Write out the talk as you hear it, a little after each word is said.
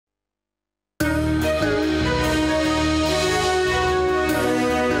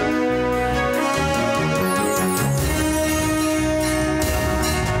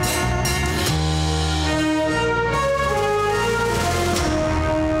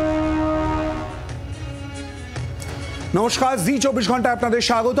নমস্কার, জি 24 ঘন্টা আপনাদের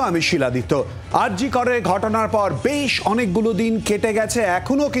স্বাগত। আমি শিলাদিত্য। আরজি করে ঘটনার পর বেশ অনেকগুলো দিন কেটে গেছে,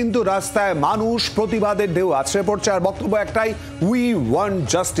 এখনো কিন্তু রাস্তায় মানুষ প্রতিবাদের ঢেউ আছড়ে পড়ছে। আর বক্তব্য একটাই, উই ওয়ান্ট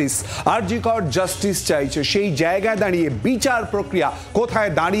জাস্টিস। আরজি কর জাস্টিস চাইছে। সেই জায়গায় দাঁড়িয়ে বিচার প্রক্রিয়া কোথায়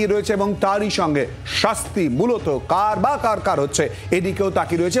দাঁড়িয়ে রয়েছে এবং তারই সঙ্গে শাস্তি মূলত কার বা কার হচ্ছে এদিকেও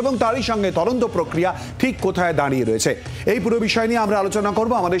তাকিয়ে রয়েছে, এবং তারই সঙ্গে তদন্ত প্রক্রিয়া ঠিক কোথায় দাঁড়িয়ে রয়েছে, এই পুরো বিষয় নিয়ে আমরা আলোচনা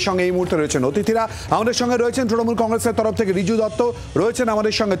করব। আমাদের সঙ্গে এই মুহূর্তে রয়েছেন অতিথিরা। আমাদের সঙ্গে রয়েছেন তৃণমূল কংগ্রেসের তরফ থেকে রিজু দত্ত, রয়েছেন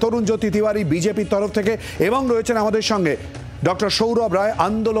আমাদের সঙ্গে তরুণজ্যোতি তিওয়ারি বিজেপির তরফ থেকে, এবং রয়েছেন আমাদের সঙ্গে ডক্টর সৌরভ রায়,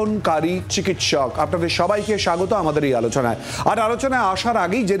 আন্দোলনকারী চিকিৎসক। আপনাদের সবাইকে স্বাগত আমাদের এই আলোচনায়। আর আলোচনায় আসার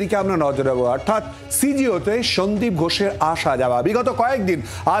আগেই যেদিকে আমরা নজর দেবো, অর্থাৎ সিজিওতে সন্দীপ ঘোষের আসা যাওয়া বিগত কয়েকদিন,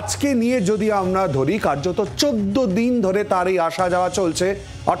 আজকে নিয়ে যদি আমরা ধরি, কার্যত 14 দিন ধরে তার এই আসা যাওয়া চলছে,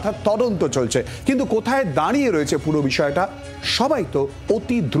 অর্থাৎ তদন্ত চলছে। কিন্তু কোথায় দাঁড়িয়ে রয়েছে পুরো বিষয়টা, সবাই তো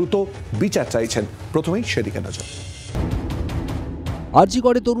অতি দ্রুত বিচার চাইছেন। প্রথমেই সেদিকে নজর। আরজি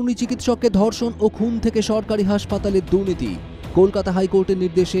করে তরুণী চিকিৎসককে ধর্ষণ ও খুন থেকে সরকারি হাসপাতালের দুর্নীতি। কলকাতা হাইকোর্টের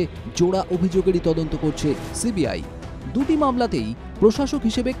নির্দেশে জোড়া অভিযোগেরই তদন্ত করছে সিবিআই। দুটি মামলাতেই প্রশাসক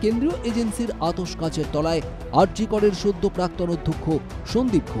হিসেবে কেন্দ্রীয় এজেন্সির আতশ কাচের তলায় আরজি করের সদ্য প্রাক্তন অধ্যক্ষ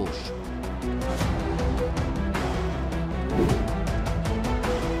সন্দীপ ঘোষ।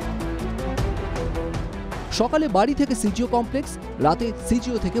 সকালে বাড়ি থেকে সিজিও কমপ্লেক্স, রাতে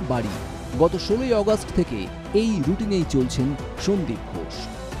সিজিও থেকে বাড়ি। গত 16 আগস্ট থেকে এই রুটিনেই চলছেন সন্দীপ ঘোষ।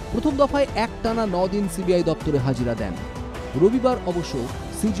 প্রথম দফায় একটানা 9 দিন সিবিআই দপ্তরে হাজিরা দেন। রবিবার অবশ্য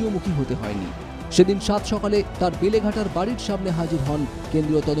সিজিওমুখী হতে হয়নি। সেদিন 7 সকালে তার বেলেঘাটার বাড়ির সামনে হাজির হন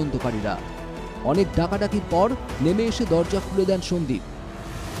কেন্দ্রীয় তদন্তকারীরা। অনেক ডাকাডাকির পর নেমে এসে দরজা খুলে দেন সন্দীপ।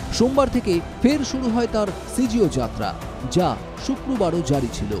 সোমবার থেকে ফের শুরু হয় তার সিজিও যাত্রা, যা শুক্রবারও জারি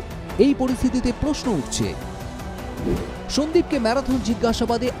ছিল। এই পরিস্থিতিতে প্রশ্ন উঠছে, সন্দীপকে ম্যারাথন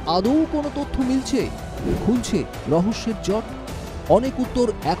জিজ্ঞাসাবাদে আদৌ কোনো তথ্য মিলছে? খুলছে রহস্যের জট? অনেক উত্তর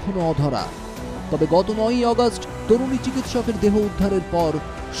এখনো অধরা। তবে গত 9 আগস্ট তরুণী চিকিৎসকের দেহ উদ্ধারের পর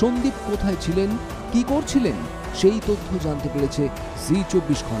সন্দীপ কোথায় ছিলেন, কি করছিলেন, সেই তথ্য জানতে পেরেছে জি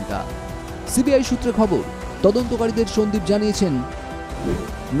 24 ঘন্টা। সিবিআই সূত্রে খবর, তদন্তকারীদের সন্দীপ জানিয়েছেন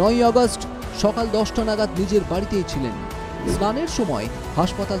 9 আগস্ট সকাল 10টা নাগাদ নিজের বাড়িতেই ছিলেন। স্নানের সময়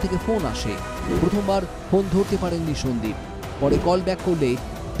হাসপাতাল থেকে ফোন আসে। প্রথমবার ফোন ধরতে পারেননি সন্দীপ। পরে কল ব্যাক করলে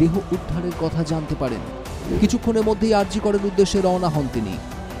দেহ উদ্ধারের কথা জানতে পারেন। কিছুক্ষণের মধ্যেই আরজি করের উদ্দেশ্যে রওনা হন তিনি।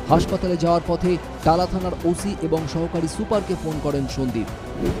 হাসপাতালে যাওয়ার পথে টালা থানার ওসি এবং সহকারী সুপারকে ফোন করেন সন্দীপ।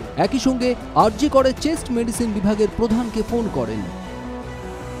 একই সঙ্গে আরজি করের চেস্ট মেডিসিন বিভাগের প্রধানকে ফোন করেন।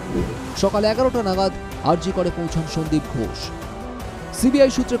 সকাল 11টা নাগাদ আরজি করে পৌঁছান সন্দীপ ঘোষ।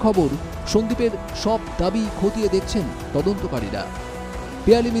 সিবিআই সূত্রে খবর, সন্দীপের সব দাবি খতিয়ে দেখছেন তদন্তকারীরা।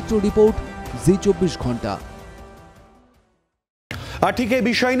 পিয়ালি মিত্র রিপোর্ট, জি 24 ঘন্টা। আর ঠিক এই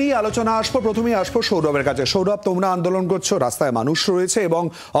বিষয় নিয়ে আলোচনা আসবো। প্রথমেই আসবো সৌরভের কাছে। সৌরভ, তোমরা আন্দোলন করছো, রাস্তায় মানুষ রয়েছে এবং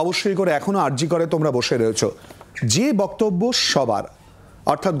অবশ্যই করে এখনো আরজি করে তোমরা বসে রয়েছো। যে বক্তব্য সবার,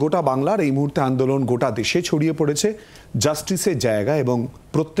 অর্থাৎ গোটা বাংলার এই মুহূর্তে আন্দোলন গোটা দেশে ছড়িয়ে পড়েছে জাস্টিসের জায়গা, এবং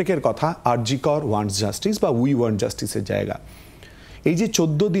প্রত্যেকের কথা আরজি কর ওয়ান্টস জাস্টিস বা উই ওয়ান্ট জাস্টিসের জায়গা। এই যে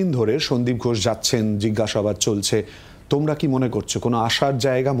 14 দিন ধরে সন্দীপ ঘোষ যাচ্ছেন, জিজ্ঞাসাবাদ চলছে, তোমরা কি মনে করছো কোনো আশার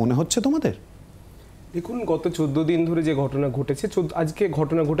জায়গা মনে হচ্ছে তোমাদের? দেখুন, গত 14 দিন ধরে যে ঘটনা ঘটেছে, আজকে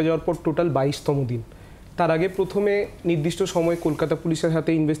ঘটনা ঘটে যাওয়ার পর টোটাল 22তম দিন। তার আগে প্রথমে নির্দিষ্ট সময় কলকাতা পুলিশের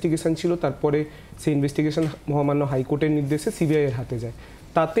হাতে ইনভেস্টিগেশন ছিল, তারপরে সেই ইনভেস্টিগেশন মহামান্য হাইকোর্টের নির্দেশে সিবিআইয়ের হাতে যায়।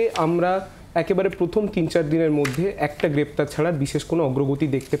 তাতে আমরা একেবারে প্রথম 3-4 দিনের মধ্যে একটা গ্রেপ্তার ছাড়া বিশেষ কোনো অগ্রগতি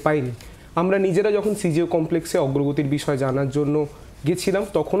দেখতে পাইনি। আমরা নিজেরা যখন সিজিও কমপ্লেক্সে অগ্রগতির বিষয় জানার জন্য গেছিলাম,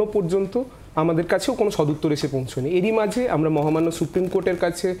 তখনও পর্যন্ত আমাদের কাছেও কোনো সদুত্তর এসে পৌঁছয়নি। এরই মাঝে আমরা মহামান্য সুপ্রিম কোর্টের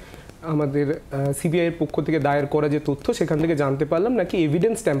কাছে আমাদের সিবিআইয়ের পক্ষ থেকে দায়ের করা যে তথ্য, সেখান থেকে জানতে পারলাম নাকি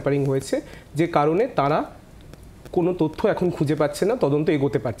এভিডেন্স ট্যাম্পারিং হয়েছে, যে কারণে তারা কোনো তথ্য এখন খুঁজে পাচ্ছে না, তদন্ত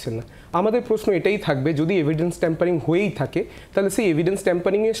এগোতে পারছেন না। আমাদের প্রশ্ন এটাই থাকবে, যদি এভিডেন্স ট্যাম্পারিং হয়েই থাকে, তাহলে সেই এভিডেন্স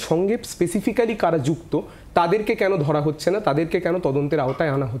ট্যাম্পারিংয়ের সঙ্গে স্পেসিফিক্যালি কারা যুক্ত, তাদেরকে কেন ধরা হচ্ছে না, তাদেরকে কেন তদন্তের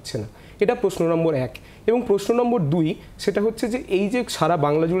আওতায় আনা হচ্ছে না? এটা প্রশ্ন নম্বর 1। এবং প্রশ্ন নম্বর 2, সেটা হচ্ছে যে এই যে সারা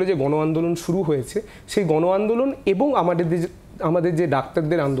বাংলা জুড়ে যে গণ আন্দোলন শুরু হয়েছে, সেই গণ আন্দোলন এবং আমাদের যে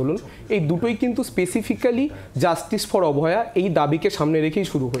ডাক্তারদের আন্দোলন, এই দুটোই কিন্তু স্পেসিফিক্যালি জাস্টিস ফর অভয়া এই দাবিকে সামনে রেখেই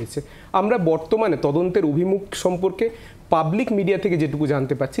শুরু হয়েছে। আমরা বর্তমানে তদন্তের অভিমুখ সম্পর্কে পাবলিক মিডিয়া থেকে যেটুকু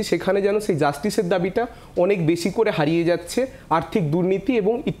জানতে পারছি, সেখানে যেন সেই জাস্টিসের দাবিটা অনেক বেশি করে হারিয়ে যাচ্ছে আর্থিক দুর্নীতি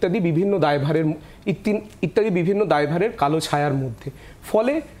এবং ইত্যাদি বিভিন্ন দায়ভারের কালো ছায়ার মধ্যে।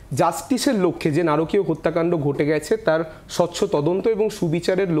 ফলে জাস্টিসের লক্ষ্যে যে নারকীয় হত্যাকাণ্ড ঘটে গেছে, তার স্বচ্ছ তদন্ত এবং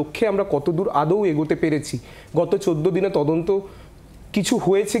সুবিচারের লক্ষ্যে আমরা কতদূর আদৌ এগোতে পেরেছি, গত 14 দিনে তদন্ত কিছু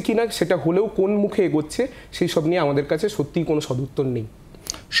হয়েছে কিনা, সেটা হলেও কোন মুখে এগোচ্ছে, সেই সব নিয়ে আমাদের কাছে সত্যিই কোনো সদুত্তর নেই।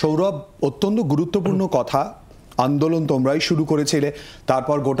 সৌরভ, অত্যন্ত গুরুত্বপূর্ণ কথা। আন্দোলন তোমরাই শুরু করেছিলে,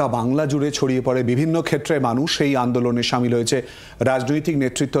 তারপর গোটা বাংলা জুড়ে ছড়িয়ে পড়ে, বিভিন্ন ক্ষেত্রে মানুষ সেই আন্দোলনে সামিল হয়েছে, রাজনৈতিক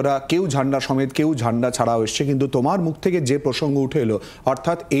নেতৃত্বরা কেউ ঝান্ডা সমেত কেউ ঝান্ডা ছাড়াও এসছে, কিন্তু তোমার মুখ থেকে যে প্রসঙ্গ উঠে এলো,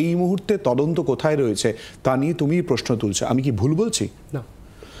 অর্থাৎ এই মুহূর্তে তদন্ত কোথায় রয়েছে তা নিয়ে তুমি প্রশ্ন তুলছো, আমি কি ভুল বলছি? না,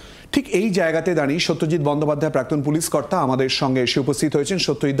 ঠিক এই জায়গাতে দাঁড়িয়ে সত্যজিৎ বন্দ্যোপাধ্যায় প্রাক্তন পুলিশ কর্তা আমাদের সঙ্গে এসে উপস্থিত হয়েছেন।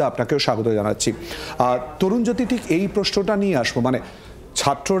 সত্যজিৎ দা, আপনাকেও স্বাগত জানাচ্ছি। তরুণজ্যোতি, ঠিক এই প্রশ্নটা নিয়ে আসবো, মানে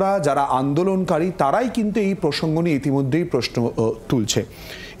ছাত্ররা যারা আন্দোলনকারী তারাই কিন্তু এই প্রসঙ্গ নিয়ে ইতিমধ্যেই প্রশ্ন তুলছে,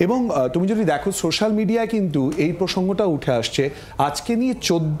 এবং তুমি যদি দেখো সোশ্যাল মিডিয়ায় কিন্তু এই প্রসঙ্গটা উঠে আসছে। আজকে নিয়ে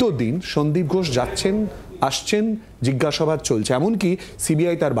 14 দিন সন্দীপ ঘোষ যাচ্ছেন আসছেন, জিজ্ঞাসাবাদ চলছে, এমনকি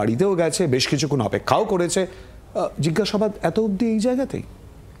সিবিআই তার বাড়িতেও গেছে, বেশ কিছুক্ষণ অপেক্ষাও করেছে। জিজ্ঞাসাবাদ এত অবধি এই জায়গাতেই?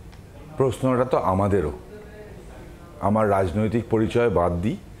 প্রশ্নটা তো আমাদেরও। আমার রাজনৈতিক পরিচয় বাদ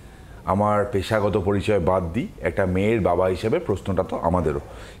দিই, আমার পেশাগত পরিচয় বাদ দিই, একটা মেয়ের বাবা হিসেবে প্রশ্নটা তো আমাদেরও।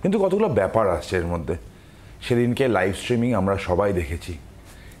 কিন্তু কতগুলো ব্যাপার আসছে এর মধ্যে। সেদিনকে লাইভ স্ট্রিমিং আমরা সবাই দেখেছি,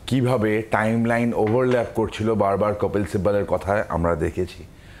 কিভাবে টাইম লাইন ওভারল্যাপ করছিল, বারবার কপিল সিব্বলের কথায় আমরা দেখেছি।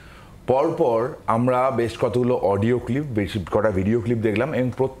 পরপর আমরা বেশ কতগুলো অডিও ক্লিপ, বেশ কটা ভিডিও ক্লিপ দেখলাম, এবং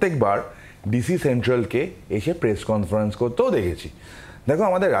প্রত্যেকবার ডিসি সেন্ট্রালকে এসে প্রেস কনফারেন্স করতেও দেখেছি। দেখো,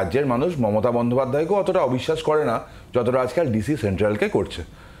 আমাদের রাজ্যের মানুষ মমতা বন্দ্যোপাধ্যায়কেও অতটা অবিশ্বাস করে না যতটা আজকাল ডিসি সেন্ট্রালকে করছে।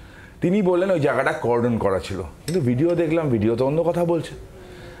 তিনি বললেন ওই জায়গাটা কর্ডন করা ছিল, কিন্তু ভিডিও দেখলাম, ভিডিও তো অন্য কথা বলছে।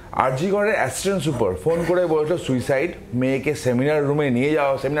 আরজিগড়ের অ্যাসিস্ট্যান্ট সুপার ফোন করে বলছিল সুইসাইড, মেয়েকে সেমিনার রুমে নিয়ে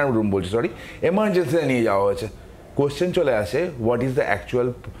যাওয়া, সেমিনার রুম বলছি সরি, এমার্জেন্সিতে নিয়ে যাওয়া হয়েছে। কোশ্চেন চলে আসে, হোয়াট ইজ দ্য অ্যাকচুয়াল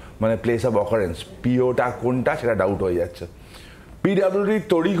মানে প্লেস অফ অকারেন্স, পিওটা কোনটা সেটা ডাউট হয়ে যাচ্ছে। পিডাব্লিউডি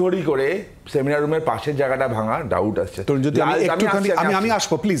তড়িঘড়ি করে সেমিনার রুমের পাশের জায়গাটা ভাঙা ডাউট আসছে। আমি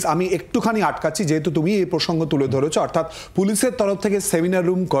আসবো প্লিজ, আমি একটুখানি আটকাচ্ছি, যেহেতু তুমি এই প্রসঙ্গ তুলে ধরেছো, অর্থাৎ পুলিশের তরফ থেকে সেমিনার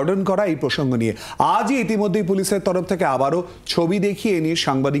রুম কর্ডন করা এই প্রসঙ্গ নিয়ে আজই ইতিমধ্যেই পুলিশের তরফ থেকে আবারও ছবি দেখিয়ে নিয়ে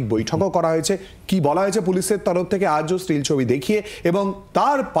সাংবাদিক বৈঠকও করা হয়েছে। কি বলা হয়েছে পুলিশের তরফ থেকে আজও স্টিল ছবি দেখিয়ে, এবং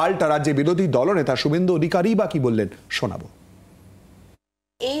তার পাল্টা রাজ্যে বিরোধী দলনেতা শুভেন্দু অধিকারী বা কি বললেন শোনাবো।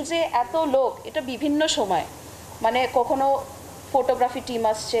 এই যে এত লোক, এটা বিভিন্ন সময়, মানে কখনো ফটোগ্রাফি টিম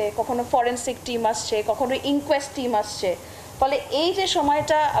আসছে, কখনো ফরেন্সিক টিম আসছে, কখনো ইনকোয়েস্ট টিম আসছে। ফলে এই যে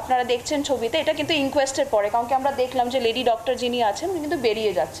সময়টা আপনারা দেখছেন ছবিতে, এটা কিন্তু ইনকোয়েস্টের পরে, কারণ কি আমরা দেখলাম যে লেডি ডক্টর যিনি আছেন উনি কিন্তু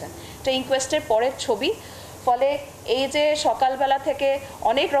বেরিয়ে যাচ্ছেন, এটা ইনকোয়েস্টের পরের ছবি। ফলে এই যে সকালবেলা থেকে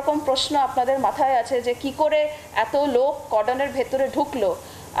অনেক রকম প্রশ্ন আপনাদের মাথায় আছে যে কি করে এত লোক কর্ডনের ভেতরে ঢুকলো।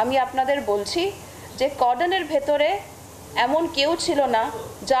 আমি আপনাদের বলছি যে কর্ডনের ভেতরে এমন কেউ ছিল না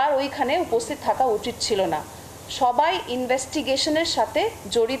যার ওইখানে উপস্থিত থাকা উচিত ছিল না। সবাই ইনভেস্টিগেশনের সাথে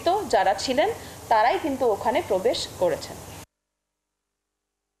জড়িত যারা ছিলেন তারাই কিন্তু ওখানে প্রবেশ করেছেন।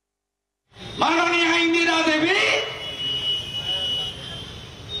 মাননীয় ইন্দিরা দেবী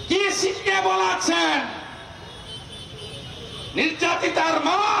কি শিখে বলাচ্ছেন, নির্যাতিতার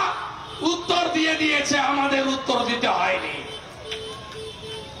মা উত্তর দিয়ে দিয়েছে, আমাদের উত্তর দিতে হয়নি।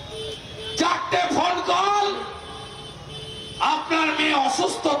 4টে ফোন কল, আপনার মেয়ে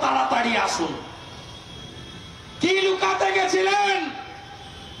অসুস্থ, তাড়াতাড়ি আসুন। কি লুকাতে গেছিলেন?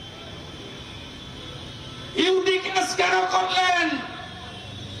 ইউডি কেস কেন করলেন?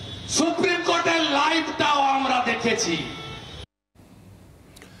 সুপ্রিম কোর্টের লাইভটাও আমরা দেখেছি।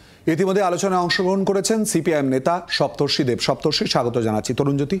 ইতিমধ্যে আলোচনায় অংশগ্রহণ করেছেন সিপিআইএম নেতা সপ্তর্ষি দেব। সপ্তর্ষি, স্বাগত জানাচ্ছি।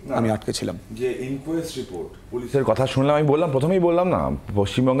 তরুণজ্যোতি, আমি আটকে ছিলাম। যে ইনকোয়েস্ট রিপোর্ট পুলিশের কথা শুনলাম, আমি বললাম, প্রথমেই বললাম না,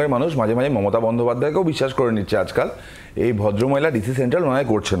 পশ্চিমবঙ্গের মানুষ মাঝে মাঝে মমতা বন্দ্যোপাধ্যায়কেও বিশ্বাস করে নিচ্ছে আজকাল। এই ভদ্রমহিলা ডিসি সেন্ট্রাল নয়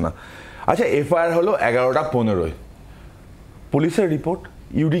করছেন না। আচ্ছা, এফআইআর হলো 11টা 15। পুলিশের রিপোর্ট,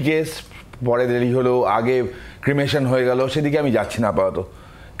 ইউডি কেস পরে দেরি হলো, আগে ক্রিমেশন হয়ে গেল, সেদিকে আমি যাচ্ছি না আপাতত।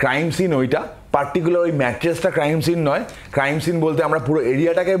 ক্রাইম সিন ওইটা পার্টিকুলার, ওই ম্যাট্রেসটা ক্রাইম সিন নয়। ক্রাইম সিন বলতে আমরা পুরো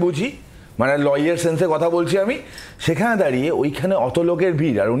এরিয়াটাকে বুঝি, মানে লয়ের সেন্সে কথা বলছি আমি। সেখানে দাঁড়িয়ে ওইখানে অত লোকের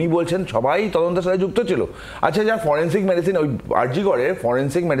ভিড়, আর উনি বলছেন সবাই তদন্তের সাথে যুক্ত ছিল। আচ্ছা, যার ফরেন্সিক মেডিসিন, ওই আরজিগড়ের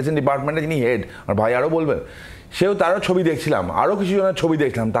ফরেন্সিক মেডিসিন ডিপার্টমেন্টে যিনি হেড, আর ভাই আরও বলবেন, সেও তারও ছবি দেখছিলাম, আরও কিছু জনের ছবি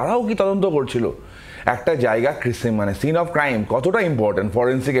দেখলাম, তারাও কি তদন্ত করছিল। একটা জায়গা মানে সিন অফ ক্রাইম কতটা ইম্পর্টেন্ট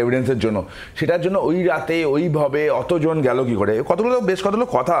ফরেন্সিক এভিডেন্সের জন্য, সেটার জন্য ওই রাতে ওইভাবে অতজন গেল কি করে, কতগুলো বেশ কতগুলো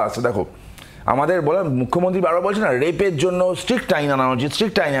কথা আছে। দেখো, আমাদের বলেন মুখ্যমন্ত্রী বারবার বলছে না, রেপের জন্য স্ট্রিক্ট আইন আনা উচিত,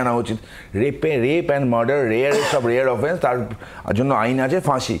 স্ট্রিক্ট আইন আনা উচিত। রেপ অ্যান্ড মার্ডার সব রেয়ার অফেন্স, তার জন্য আইন আছে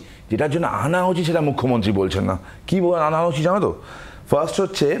ফাঁসি। যেটার জন্য আনা উচিত সেটা মুখ্যমন্ত্রী বলছেন না। কী আনা উচিত জানো তো? ফার্স্ট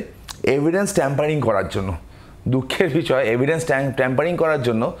হচ্ছে এভিডেন্স ট্যাম্পারিং করার জন্য। দুঃখের বিষয়, এভিডেন্স ট্যাম্পারিং করার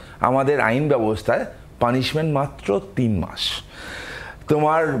জন্য আমাদের আইন ব্যবস্থায় পানিশমেন্ট মাত্র 3 মাস।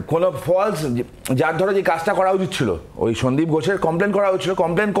 তোমার কোনো ফলস, যার ধরো যে কাজটা করা উচিত ছিল, ওই সন্দীপ ঘোষের কমপ্লেন করা উচিত,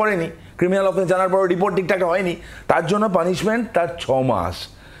 কমপ্লেন করেনি, ক্রিমিনাল অফেন্স জানার পর রিপোর্ট ঠিকঠাক হয়নি, তার জন্য পানিশমেন্ট তার 6 মাস।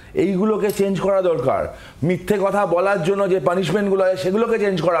 এইগুলোকে চেঞ্জ করা দরকার। মিথ্যে কথা বলার জন্য যে পানিশমেন্টগুলো হয় সেগুলোকে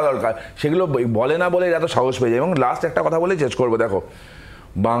চেঞ্জ করা দরকার। সেগুলো বলে না বলে এত সাহস পেয়ে যায়। এবং লাস্ট একটা কথা বলে চেঞ্জ করবো, দেখো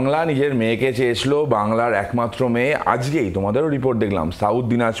বাংলা নিজের মেয়েকে চেয়েছিল, বাংলার একমাত্র মেয়ে। আজকেই তোমাদেরও রিপোর্ট দেখলাম, সাউথ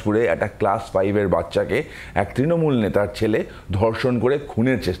দিনাজপুরে একটা ক্লাস 5-এর বাচ্চাকে এক তৃণমূল নেতার ছেলে ধর্ষণ করে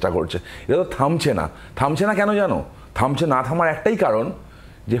খুনের চেষ্টা করছে। এটা তো থামছে না। থামছে না কেন জানো? থামছে না থামার একটাই কারণ,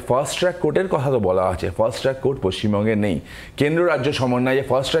 যে ফার্স্ট ট্র্যাক কোর্টের কথা তো বলা আছে, ফার্স্ট ট্র্যাক কোর্ট পশ্চিমবঙ্গে নেই। কেন্দ্র রাজ্য সমন্বয়ে যে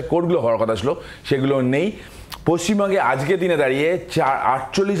ফার্স্ট ট্র্যাক কোর্টগুলো হওয়ার কথা ছিল সেগুলো নেই পশ্চিমবঙ্গে। আজকে দিনে দাঁড়িয়ে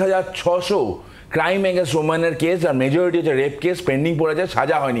 48,600 ক্রাইম এগেন্স্ট ওম্যানের কেস, আর মেজরিটি হচ্ছে রেপ কেস পেন্ডিং পড়েছে,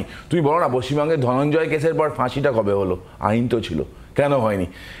 সাজা হয়নি। তুমি বলো না পশ্চিমবঙ্গে ধনঞ্জয় কেসের পর ফাঁসিটা কবে হলো? আইন তো ছিল, কেন হয়নি?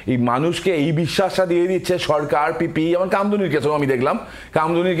 এই মানুষকে এই বিশ্বাসটা দিয়ে দিচ্ছে সরকার, পিপি। যেমন কামদুনির কেসও আমি দেখলাম,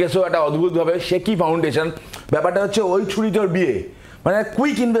 কামদুনির কেসও একটা অদ্ভুতভাবে শেকি ফাউন্ডেশন। ব্যাপারটা হচ্ছে ওই ছুরিতোর বিয়ে, মানে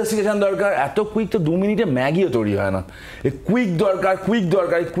কুইক ইনভেস্টিগেশন দরকার। এত কুইক তো 2 মিনিটে ম্যাগিও তৈরি হয় না। এই কুইক দরকার, কুইক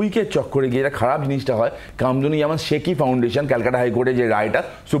দরকার। কুইকের চক্করে গিয়ে এটা খারাপ জিনিসটা হয়। কামদুনি যেমন শেকি ফাউন্ডেশন, ক্যালকাটা হাইকোর্টে যে রায়টা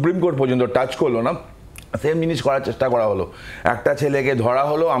সুপ্রিম কোর্ট পর্যন্ত টাচ করলো না, সেম জিনিস করার চেষ্টা করা হলো। একটা ছেলেকে ধরা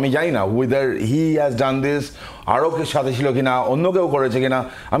হলো, আমি জানি না wither he has done this, আরও কেউ সাথে ছিল কিনা, অন্য কেউ করেছে কিনা,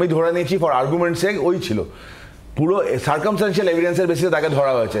 আমি ধরে নিয়েছি ফর আর্গুমেন্ট সেক ওই ছিল। পুরো সার্কামস্টান্সিয়াল এভিডেন্সের বেসিসে তাকে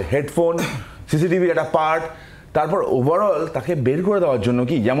ধরা হয়েছে। হেডফোন, সিসিটিভির একটা পার্ট, তারপর ওভারঅল তাকে বের করে দেওয়ার জন্য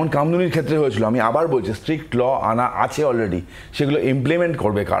কি, যেমন কামদুনির ক্ষেত্রে হয়েছিল, আমি আবার বলছি স্ট্রিক্ট ল আনা আছে অলরেডি, সেগুলো ইমপ্লিমেন্ট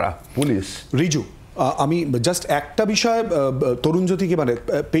করবে কারা? পুলিশ। রিজু, আমি জাস্ট একটা বিষয় তরুণজ্যোতিকে, মানে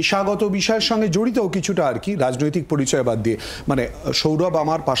পেশাগত বিষয়ের সঙ্গে জড়িত কিছুটা আর কি, রাজনৈতিক পরিচয় বাদ দিয়ে, মানে সৌরভ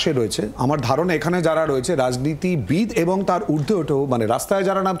আমার পাশে রয়েছে। আমার ধারণা এখানে যারা রয়েছে রাজনীতিবিদ এবং তার ঊর্ধ্বে ওঠেও, মানে রাস্তায়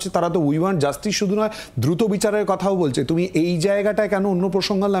যারা নামছে তারা তো উই ওয়ান্ট জাস্টিস শুধু নয়, দ্রুত বিচারের কথাও বলছে। তুমি এই জায়গাটায় কেন অন্য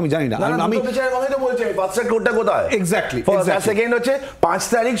প্রসঙ্গ আনলে আমি জানি না। আমি বিচারের কথাই তো বলছি, ফার্স্ট ট্র্যাক কোর্টটা কোথায়? এক্স্যাক্টলি। সেকেন্ড হচ্ছে 5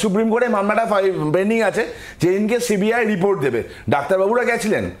 তারিখ সুপ্রিম কোর্টে মামলাটা পেন্ডিং আছে, যেদিনকে সিবিআই রিপোর্ট দেবে। ডাক্তারবাবুরা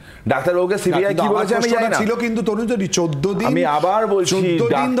গেছিলেন, ডাক্তারবাবুকে সিবিআই কি বলেছে আমি জানি না। ছিল কিন্তু তরুণজ্যোতি 14 দিন, আমি আবার বলছি 14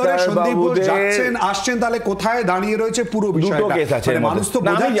 দিন ধরে সন্দীপ ঘোষ যাচ্ছেন আসছেন, তাহলে কোথায় দাঁড়িয়ে রয়েছে পুরো বিষয়টা? দুটো কেস আছে, মানুষ তো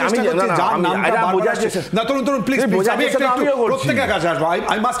বোঝার চেষ্টা করছে, যার নামটা বোঝার চেষ্টা। না তরুণ প্লিজ, আমি একটু প্রত্যেকের কাছে আসবো,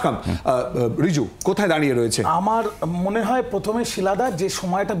 আই মাস্ট কাম। রিজু, কোথায় দাঁড়িয়ে রয়েছে? আমার মনে হয় প্রথমে শিলাদা, যে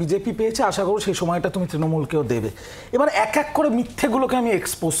সময়টা বিজেপি পেয়েছে আশা করো সেই সময়টা তুমি তৃণমূলকেও দেবে। এবার এক এক করে মিথ্যেগুলোকে আমি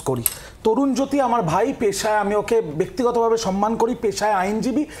এক্সপোজ করি। তরুণজ্যোতি আমার ভাই, পেশায় আমি ওকে ব্যক্তিগতভাবে সম্মান করি, পেশায়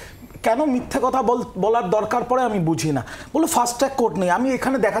আইনজীবী। কেন মিথ্যে কথা বলার দরকার পড়ে আমি বুঝি না। বলো ফার্স্ট ট্র্যাক কোর্ট নেই। আমি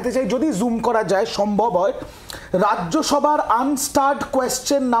এখানে দেখাতে চাই, যদি জুম করা যায় সম্ভব হয়, রাজ্যসভার আনস্টার্ড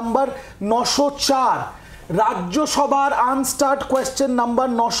কোয়েশ্চেন নাম্বার 904, রাজ্যসভার আনস্টার্ড কোয়েশ্চেন নাম্বার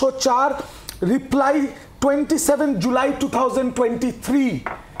 904, রিপ্লাই 27 জুলাই 2023।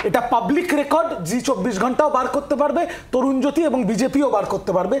 এটা পাবলিক রেকর্ড, জি 24 ঘন্টাও বার করতে পারবে, তরুণজ্যোতি এবং বিজেপিও বার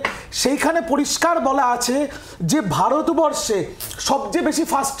করতে পারবে। সেইখানে পরিষ্কার বলা আছে যে ভারতবর্ষে সবচেয়ে বেশি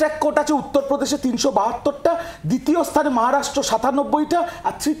ফাস্ট ট্র্যাক কোর্ট আছে উত্তরপ্রদেশে 372টা, দ্বিতীয় স্থানে মহারাষ্ট্র 97টা,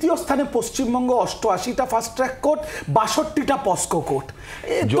 আর তৃতীয় স্থানে Paschimbanga 88টা fast track court, 62টা POCSO court.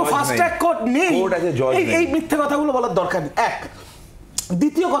 তো ফাস্ট ট্র্যাক কোর্ট নেই, এই মিথ্যে কথাগুলো বলার দরকার নেই। এক,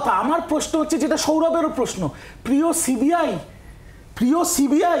 দ্বিতীয় কথা, আমার প্রশ্ন হচ্ছে, যেটা সৌরভেরও প্রশ্ন, প্রিয়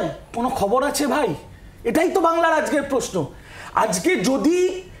সিবিআই কোনো খবর আছে ভাই? এটাই তো বাংলার আজকের প্রশ্ন। আজকে যদি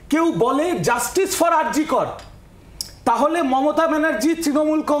কেউ বলে জাস্টিস ফর আরজিকর, তাহলে মমতা ব্যানার্জি,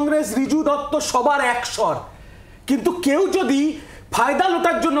 তৃণমূল কংগ্রেস, রিজু দত্ত সবার একস্বর। কিন্তু কেউ যদি ফায়দা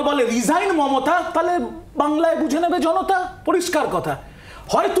লোটার জন্য বলে রিজাইন মমতা, তাহলে বাংলায় বুঝে নেবে জনতা। পরিষ্কার কথা,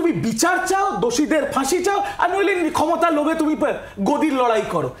 হয় তুমি বিচার চাও, দোষীদের ফাঁসি চাও, আর নইলে ক্ষমতার লোভে তুমি গদির লড়াই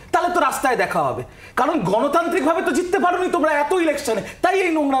করো, তাহলে তো রাস্তায় দেখা হবে। কারণ গণতান্ত্রিকভাবে তো জিততে পারোনি তোমরা এত ইলেকশনে, তাই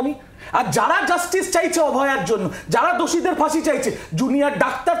এই নোংরামি। আর যারা জাস্টিস চাইছে অভয়ার জন্য, যারা দোষীদের ফাঁসি চাইছে, জুনিয়র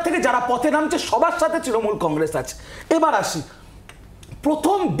ডাক্তার থেকে যারা পথে নামছে, সবার সাথে তৃণমূল কংগ্রেস আছে। এবার আসি,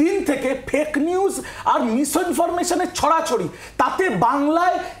 প্রথম দিন থেকে ফেক নিউজ আর মিসইনফরমেশনের ছড়াছড়ি, তাতে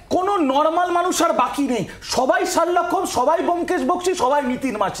বাংলায় কোনো নর্মাল মানুষ আর বাকি নেই। সবাই শার্লক হোমস, সবাই ব্যোমকেশ বক্সী, সবাই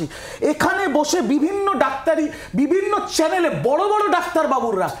নিতিন মাঝি। এখানে বসে বিভিন্ন ডাক্তারি, বিভিন্ন চ্যানেলে বড় বড়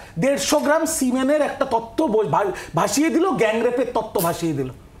ডাক্তারবাবুরা 150 গ্রাম সিমেনের একটা তত্ত্ব ভাসিয়ে দিল, গ্যাংরেপের তত্ত্ব ভাসিয়ে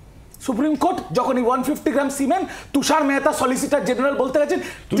দিল। সুপ্রিম কোর্ট যখনই 150 গ্রাম সিমেন্ট, তুষার মেহতা সলিসিটর জেনারেল বলতে গেছেন,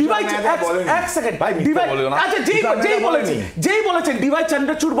 যেই বলেছেন ডিওয়াই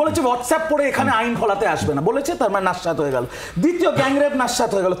চন্দ্রচূড় বলেছে হোয়াটসঅ্যাপ পড়ে এখানে আইন ফলাতে আসবে না, বলেছে, তার মানে নাশাত হয়ে গেল। দ্বিতীয়, গ্যাংরেপ নাশাত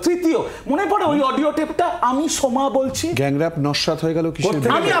হয়ে গেল। তৃতীয়, মনে পড়ে ওই অডিও টেপটা, আমি সোমা বলছি, গ্যাংরেপ নশাত হয়ে গেল কিসের?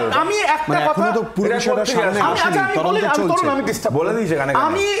 আমি একটা কথা,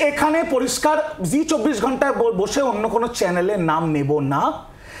 আমি এখানে পরিষ্কার জি 24 ঘন্টায় বসে অন্য কোনো চ্যানেলের নাম নেব না।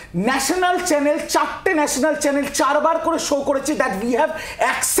 ন্যাশনাল চ্যানেল, 4টে ন্যাশনাল চ্যানেল 4 বার করে শো করেছে that we have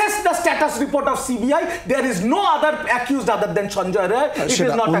access the status report of CBI, there is no other accused other then Sanjay Roy. It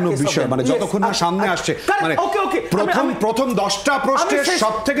is not a case of মানে যতক্ষণ না সামনে আসছে, মানে প্রথম 10টা প্রশ্নের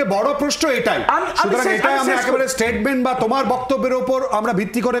সবথেকে বড় প্রশ্ন এটাই। সুতরাং এটাই আমরা একেবারে স্টেটমেন্ট বা তোমার বক্তব্যের উপর আমরা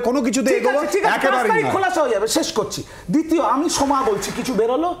ভিত্তি করে কোনো কিছুতে এগোবো একেবারে না, খোলাসা হয়ে যাবে। শেষ করছি। দ্বিতীয়, আমি সমা বলছি, কিছু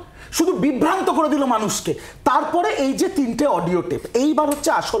বেরোলো, শুধু বিভ্রান্ত করে দিল মানুষকে। তারপরে এই যে 3টে অডিও টেপ, এইবার হচ্ছে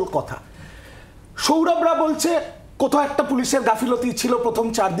আসল কথা। সৌরভরা বলছে কোথাও একটা পুলিশের গাফিলতি ছিল প্রথম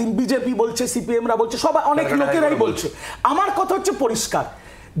 4 দিন, বিজেপি বলছে, সিপিএমরা বলছে, সবাই অনেক লোকেরাই বলছে। আমার কথা হচ্ছে পরিষ্কার,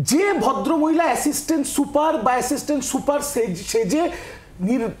 যে ভদ্রমহিলা অ্যাসিস্ট্যান্ট সুপার বা অ্যাসিস্ট্যান্ট সুপার সেজে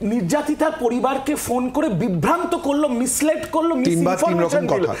নির্যাতিতার পরিবারকে ফোন করে বিভ্রান্ত করলো, মিসলেড করলো, মিসইনফরমেশন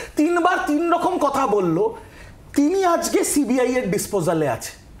দিল, 3 বার 3 রকম কথা বললো, তিনি আজকে সিবিআই এর ডিসপোজালে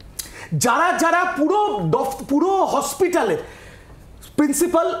আছে। যারা যারা পুরো হসপিটালের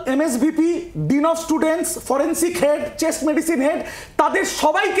principal, MSVP, dean of students, forensic head, chest medicine head, তাদের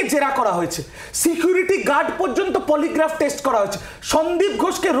সবাইকে জেরা করা হয়েছে। সিকিউরিটি গার্ড পর্যন্ত পলিগ্রাফ টেস্ট করা হয়েছে। সন্দীপ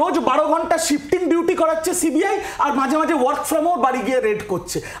ঘোষকে রোজ 12 ঘন্টা শিফটিং ডিউটি করাচ্ছে সিবিআই, আর মাঝে মাঝে ওয়ার্ক ফ্রম হোম বাড়ি গিয়ে রেড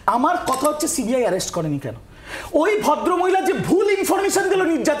করছে। আমার কথা হচ্ছে সিবিআই অ্যারেস্ট করেনি কেন? ওই ভদ্রমহিলা যে ভুল ইনফরমেশন দিল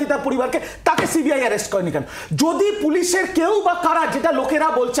নির্যাতিতার পরিবারকে, তাকে সিবিআই অ্যারেস্ট করেনি কেন? যদি পুলিশের কেউ বা কারা, যেটা লোকেরা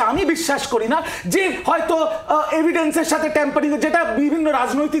বলছে, আমি বিশ্বাস করি না, যে হয়তো এভিডেন্সের সাথে ট্যাম্পারিং, যেটা বিভিন্ন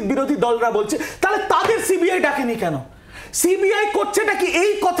রাজনৈতিক বিরোধী দলরা বলছে, তাহলে তাদের সিবিআই ডাকেনি কেন? সিবিআই করছেটা কি?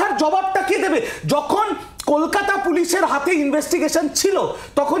 এই কথার জবাবটা কে দেবে? যখন কলকাতা পুলিশের হাতে ইনভেস্টিগেশন ছিল,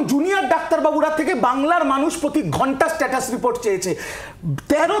 তখন জুনিয়র ডাক্তারবাবুরা থেকে বাংলার মানুষ প্রতি ঘন্টা স্ট্যাটাস রিপোর্ট চেয়েছে।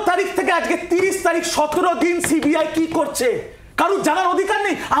 13 তারিখ থেকে আজকে 30 তারিখ, 17 দিন সিবিআই কি করছে কারুর জানার অধিকার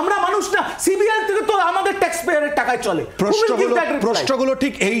নেই? আমরা মানুষ না? সিবিআই থেকে তো আমাদের ট্যাক্স পেয়ারের টাকায় চলে। প্রশ্নগুলো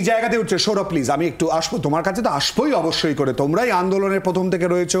ঠিক এই জায়গাতে উঠছে। সৌরভ প্লিজ, আমি একটু আসবো তোমার কাছে, তো আসবোই অবশ্যই করে, তোমরাই আন্দোলনের প্রথম থেকে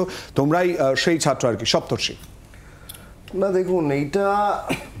রয়েছো, তোমরাই সেই ছাত্র আর কি। সপ্তর্ষি। না দেখুন, এইটা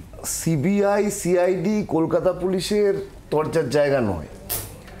সিবিআই, সিআইডি, কলকাতা পুলিশের চর্চার জায়গা নয়।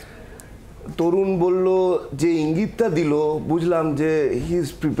 তরুণ বলল যে ইঙ্গিতটা দিল, বুঝলাম যে he is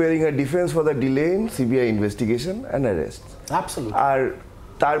preparing a defence for the delay in CBI investigation and arrest. আর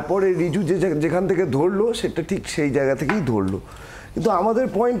তারপরে রিজু যেখান থেকে ধরলো, সেটা ঠিক সেই জায়গা থেকেই ধরলো। কিন্তু আমাদের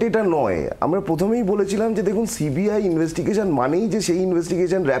পয়েন্ট এটা নয়। আমরা প্রথমেই বলেছিলাম যে দেখুন, সিবিআই ইনভেস্টিগেশন মানেই যে সেই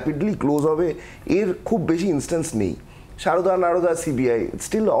ইনভেস্টিগেশন র্যাপিডলি ক্লোজ হবে, এর খুব বেশি ইনস্ট্যান্স নেই। Sarada, Narada, CBI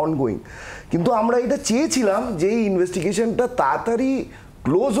still ongoing. কিন্তু আমরা এটা চেয়েছিলাম যে এই ইনভেস্টিগেশনটা তাড়াতাড়ি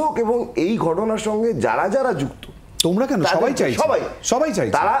ক্লোজ হোক, এবং এই ঘটনার সঙ্গে যারা যারা যুক্ত, তোমরা কেন, সবাই চাই,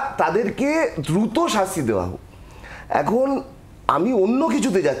 তাদেরকে দ্রুত শাস্তি দেওয়া হোক। এখন আমি অন্য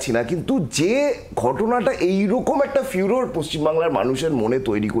কিছুতে যাচ্ছি না, কিন্তু যে ঘটনাটা এইরকম একটা ফিউরোর পশ্চিমবাংলার মানুষের মনে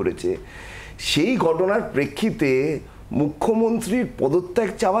তৈরি করেছে, সেই ঘটনার প্রেক্ষিতে মুখ্যমন্ত্রীর পদত্যাগ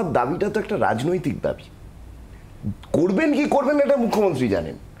চাওয়ার দাবিটা তো একটা রাজনৈতিক দাবি। করবেন কি করবেন এটা মুখ্যমন্ত্রী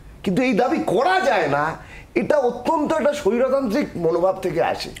জানেন, কিন্তু এই দাবি করা যায় না, এটা অত্যন্ত একটা স্বৈরতান্ত্রিক মনোভাব থেকে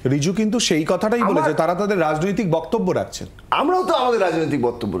আসে। রিজু কিন্তু সেই কথাটাই বলেছে, তারা তাদের রাজনৈতিক বক্তব্য রাখছেন, আমরাও তো আমাদের রাজনৈতিক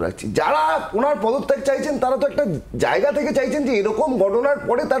বক্তব্য রাখছি। যারা ওনার পদত্যাগ চাইছেন, তারা তো একটা জায়গা থেকে চাইছেন যে এরকম ঘটনার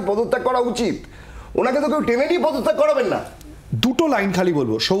পরে তার পদত্যাগ করা উচিত। ওনাকে তো কেউ টেনে নিয়ে পদত্যাগ করাবেন না। দুটো লাইন খালি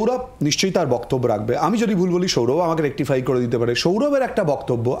বলবো, সৌরভ নিশ্চয়ই তার বক্তব্য রাখবে, আমি যদি ভুল বলি সৌরভ আমাকে রেকটিফাই করে দিতে পারে। সৌরভের একটা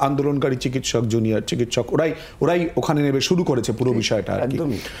বক্তব্য, আন্দোলনকারী চিকিৎসক, জুনিয়র চিকিৎসক, ওরাই ওখানে নেবে শুরু করেছে পুরো বিষয়টা আর কি।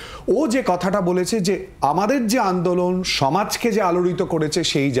 ও যে কথাটা বলেছে যে আমাদের যে আন্দোলন সমাজকে যে আলোড়িত করেছে,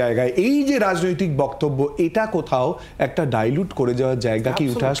 সেই জায়গায় এই যে রাজনৈতিক বক্তব্য, এটা কোথাও একটা ডাইলুট করে যাওয়ার জায়গা কি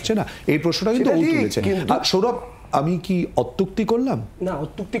উঠে আসছে না? এই প্রশ্নটা কিন্তু ও তুলেছেন। সৌরভ, আমি কি অত্যুক্তি করলাম? না,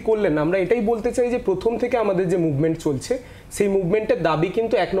 অত্যুক্তি করলেন না। আমরা এটাই বলতে চাই যে প্রথম থেকে আমাদের যে মুভমেন্ট চলছে, সেই মুভমেন্টের দাবি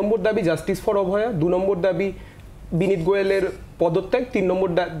কিন্তু 1 নম্বর দাবি জাস্টিস ফর অভয়া, 2 নম্বর দাবি বিনীত গোয়েলের পদত্যাগ, 3 নম্বর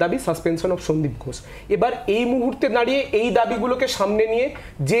দাবি সাসপেনশন অফ সন্দীপ ঘোষ। এবার এই মুহূর্তে দাঁড়িয়ে এই দাবিগুলোকে সামনে নিয়ে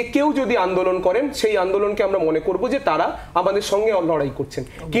যে কেউ যদি আন্দোলন করেন, সেই আন্দোলনকে আমরা মনে করব যে তারা আমাদের সঙ্গে লড়াই করছেন।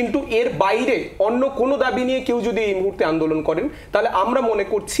 কিন্তু এর বাইরে অন্য কোনো দাবি নিয়ে কেউ যদি এই মুহূর্তে আন্দোলন করেন, তাহলে আমরা মনে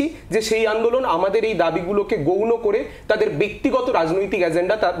করছি যে সেই আন্দোলন আমাদের এই দাবিগুলোকে গৌণ করে তাদের ব্যক্তিগত রাজনৈতিক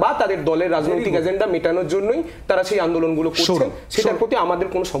এজেন্ডা বা তাদের দলের রাজনৈতিক এজেন্ডা মেটানোর জন্যই তারা সেই আন্দোলনগুলো করছেন। সেটার প্রতি আমাদের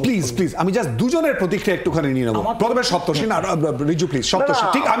কোনো সমস্যা নেই। প্লিজ আমি জাস্ট দুজনের প্রতিক্রিয়া একটুখানি নিয়ে নেব। প্রথমে সপ্তর্ষি, না রিজু প্লিজ। সপ্তর্ষি,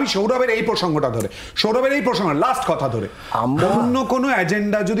 ঠিক আমি সৌরভের এই প্রসঙ্গটা ধরে, সৌরভের এই প্রসঙ্গ লাস্ট কথা ধরে, অন্য কোনো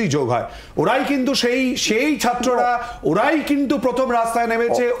এজেন্ডা যদি যোগ হয়, ওরাই কিন্তু সেই ছাত্ররা, ওরাই কিন্তু প্রথম রাস্তায়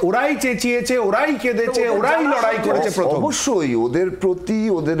নেমেছে, ওরাই চেঁচিয়েছে, ওরাই কেঁদেছে, ওরাই লড়াই করেছে প্রথম। অবশ্যই ওদের প্রতি,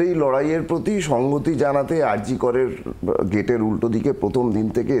 ওদের এই লড়াইয়ের প্রতি সংহতি জানাতে আরজি করের গেটের উল্টো দিকে প্রথম দিন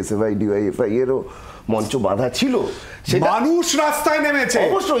থেকে এসএফআই, ডিওয়াইএফআই এরও মঞ্চ বাঁধা ছিল। মানুষ রাস্তায় নেমেছে,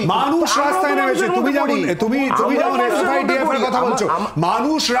 অবশ্যই মানুষ রাস্তায় নেমেছে। তুমি যেমন এসএফআই, ডিএফআই দফার কথা বলছো,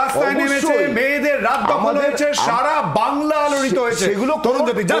 মানুষ রাস্তায় নেমেছে, মেয়েদের রাত দখল হয়েছে, সারা বাংলা আলোড়িত হয়েছে। সেগুলো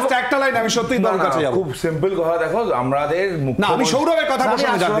তরুণজ্যোতি, জাস্ট একটা লাইন, আমি সত্যিই দলের কাছে যাব। খুব সিম্পল কথা, দেখো আমাদের না, আমি সৌরভের কথা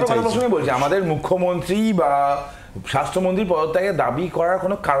জানতে চাইছি। বলছি আমাদের মুখ্যমন্ত্রী বা স্বাস্থ্যমন্ত্রী পদত্যাগের দাবি করার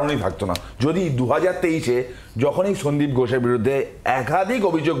কোনো কারণই থাকতো না যদি 2023-এ যখন এই সন্দীপ ঘোষের বিরুদ্ধে একাধিক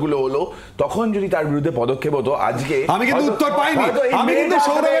অভিযোগগুলো হলো তখন যদি তার বিরুদ্ধে পদক্ষেপ হতো। আজকে আমি কিন্তু উত্তর পাইনি, আমি কিন্তু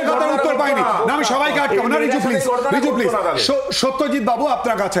সৌরভের কথার উত্তর পাইনি। না, আমি সবাইকে আটকাবো না। রিজু প্লিজ, সত্যজিৎ বাবু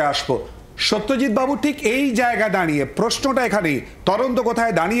আপনার কাছে আসবো। সত্যজিৎ বাবু, ঠিক এই জায়গা দাঁড়িয়ে প্রশ্নটা এখানেই, তদন্ত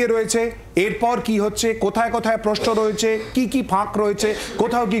কোথায় দাঁড়িয়ে রয়েছে, এরপর কি হচ্ছে, কোথায় কোথায় প্রশ্ন রয়েছে, কি কি ফাঁক রয়েছে,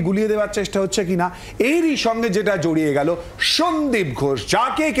 কোথাও কি গুলিয়ে দেওয়ার চেষ্টা হচ্ছে কিনা, এরই সঙ্গে যেটা জড়িয়ে গেল সন্দীপ ঘোষ,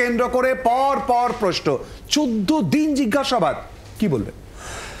 যাকে কেন্দ্র করে পর পর প্রশ্ন, 14 দিন জিজ্ঞাসাবাদ, কি বলবেন?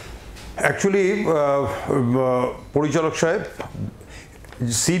 অ্যাকচুয়ালি পরিচালক সাহেব,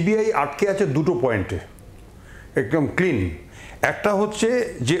 সিবিআই আটকে আছে দুটো পয়েন্টে, একদম ক্লিন। একটা হচ্ছে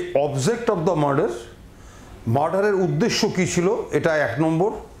যে অবজেক্ট অফ দ্য মার্ডারের উদ্দেশ্য কী ছিল, এটা 1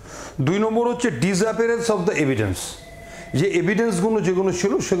 নম্বর। 2 নম্বর হচ্ছে ডিসঅ্যাপিয়ারেন্স অফ দ্য এভিডেন্স, যে এভিডেন্সগুলো যেগুলো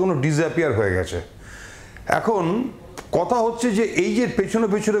ছিল সেগুলো ডিসঅ্যাপিয়ার হয়ে গেছে। এখন কথা হচ্ছে যে এই যে পেছনে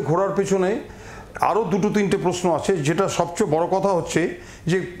পেছনে ঘোরার পেছনে আরও 2-3টে প্রশ্ন আছে। যেটা সবচেয়ে বড় কথা হচ্ছে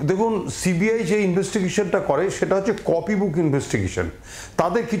যে দেখুন, সিবিআই যে ইনভেস্টিগেশনটা করে সেটা হচ্ছে কপি বুক ইনভেস্টিগেশন।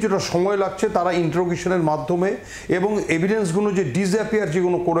 তাদের কিছুটা সময় লাগছে, তারা ইন্টারোগেশনের মাধ্যমে এবং এভিডেন্সগুলো যে ডিসঅ্যাপিয়ার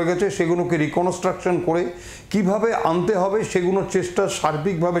যেগুলো করে গেছে সেগুলোকে রিকনস্ট্রাকশন করে কিভাবে আনতে হবে সেগুলোর চেষ্টা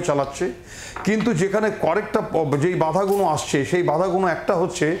সার্বিকভাবে চালাচ্ছে। কিন্তু যেখানে কয়েকটা যেই বাধাগুলো আসছে সেই বাধাগুলো একটা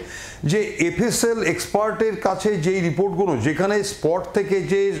হচ্ছে যে এফএসএল এক্সপার্টের কাছে যেই রিপোর্টগুলো, যেখানে স্পট থেকে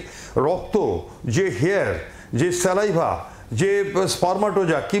যে রক্ত, যে হেয়ার, যে স্যালাইভা, যে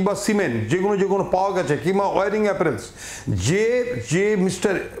স্পার্মাটোজা কিংবা সিমেন্ট যেগুলো পাওয়া গেছে, কিংবা ওয়ারিং অ্যাপারেলস যে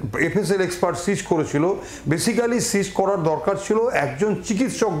মিস্টার এফএসএল এক্সপার্ট সিজ করেছিল, বেসিক্যালি সিজ করার দরকার ছিল একজন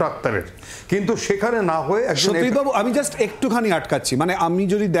চিকিৎসক ডাক্তারের, কিন্তু সেখানে না হয়ে সত্যজিৎবাবু, আমি জাস্ট একটুখানি আটকাচ্ছি, মানে আমি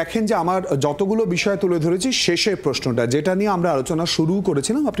যদি দেখেন যে আমার যতগুলো বিষয় তুলে ধরেছি, শেষের প্রশ্নটা যেটা নিয়ে আমরা আলোচনা শুরু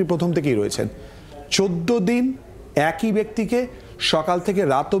করেছিলাম, আপনি প্রথম থেকেই রয়েছেন। 14 দিন একই ব্যক্তিকে সকাল থেকে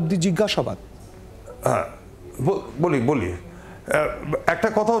রাত অবধি জিজ্ঞাসাবাদ। হ্যাঁ, বলি একটা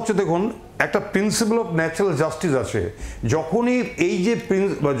কথা হচ্ছে, দেখুন, একটা প্রিন্সিপাল অফ ন্যাচারাল জাস্টিস আছে। যখনই এই যে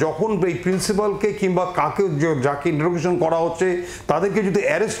যখন এই প্রিন্সিপালকে কিংবা কাকে যাকে ইন্টারোগেশন করা হচ্ছে তাদেরকে যদি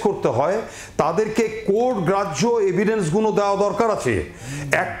অ্যারেস্ট করতে হয়, তাদেরকে কোর্ট গ্রাহ্য এভিডেন্সগুলো দেওয়া দরকার আছে।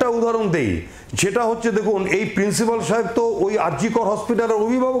 একটা উদাহরণ দেই, যেটা হচ্ছে দেখুন, এই প্রিন্সিপাল সাহেব তো ওই আরজিকর হসপিটালের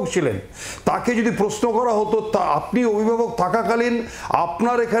অভিভাবক ছিলেন। তাকে যদি প্রশ্ন করা হতো, তা আপনি অভিভাবক থাকাকালীন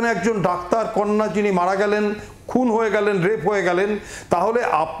আপনার এখানে একজন ডাক্তার কন্যা যিনি মারা গেলেন, খুন হয়ে গেলেন, রেপ হয়ে গেলেন, তাহলে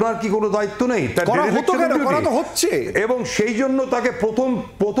আপনার কি কোনো দায়িত্ব নেই? এবং সেই জন্য তাকে প্রথম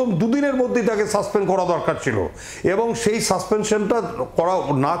 2 দিনের মধ্যেই তাকে সাসপেন্ড করা দরকার ছিল, এবং সেই সাসপেনশনটা করা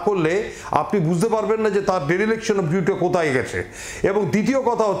না করলে আপনি বুঝতে পারবেন না যে তার ডেরিলেকশন অফ ডিউটি কোথায় গেছে। এবং দ্বিতীয়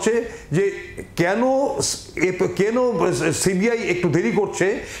কথা হচ্ছে যে কেন সিবিআই একটু দেরি করছে,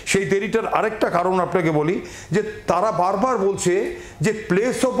 সেই দেরিটার আরেকটা কারণ আপনাকে বলি, যে তারা বারবার বলছে যে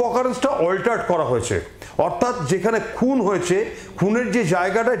প্লেস অফ অকারেন্সটা অল্টার্ড করা হয়েছে, অর্থাৎ যেখানে খুন হয়েছে খুনের যে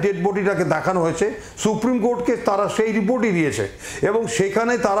জায়গাটা ডেড বডিটাকে দেখানো হয়েছে, সুপ্রিম কোর্টকে তারা সেই রিপোর্টই দিয়েছে, এবং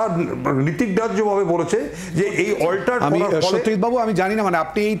সেখানে তারা নীতিগ্রাহ্যভাবে বলেছে যে এই অল্টার্ড। সত্যজিৎবাবু, আমি জানি না, মানে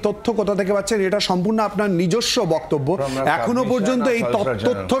আপনি এই তথ্য কোথা থেকে পাচ্ছেন, এটা সম্পূর্ণ আপনার নিজস্ব বক্তব্য। এখনো পর্যন্ত এই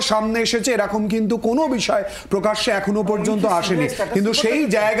তথ্য সামনে এসেছে এরকম কিন্তু কোনো বিষয় প্রকাশ্যে এখনো পর্যন্ত আসেনি, কিন্তু সেই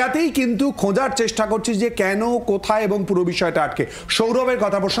জায়গাতেই কিন্তু খোঁজার চেষ্টা করছি যে কেন, কোথায় এবং পুরো বিষয়টা আটকে। সৌরভের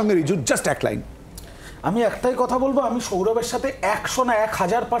কথা প্রসঙ্গে রিজু, জাস্ট এক লাইন। আমি একটাই কথা বলবো, আমি সৌরভের সাথে 100 না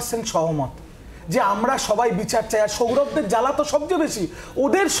 1000% সহমত যে আমরা সবাই বিচার চাই। আর সৌরভদের জ্বালা তো সবচেয়ে বেশি,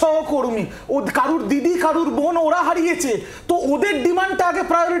 ওদের সহকর্মী, কারুর দিদি, কারুর বোন ওরা হারিয়েছে, তো ওদের ডিমান্ডটা আগে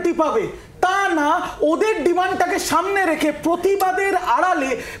প্রায়োরিটি পাবে, তা না ওদের ডিমান্ডটাকে সামনে রেখে প্রতিবাদের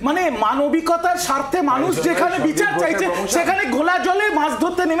আড়ালে, মানে মানবিকতার স্বার্থে মানুষ যেখানে বিচার চাইছে সেখানে ঘোলা জলে মাছ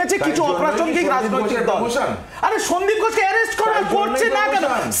ধরতে নেমেছে কিছু অপ্রাসঙ্গিক রাজনৈতিক দল। আরে সন্দীপ ঘোষকে অ্যারেস্ট করছে না কেন?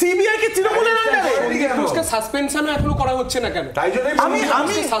 সিবিআই কি তৃণমূলের আন্ডারে? সন্দীপ ঘোষকে সাসপেনশনও এখনো করা হচ্ছে না কেন?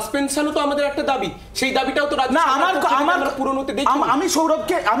 আমি সাসপেনশনও তো আমাদের একটা দাবি, সেই দাবিটাও তো না আমার পুরনোতে দেখি। আমি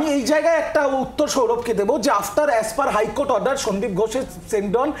সৌরভকে, আমি এই জায়গায় একটা উত্তর সৌরভকে দেবো যে after as per high court order Sandeep ঘোষের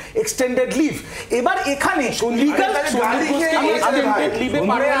সেন্ড অন এক্সটেন্ডেড লিভ। এবার এখানে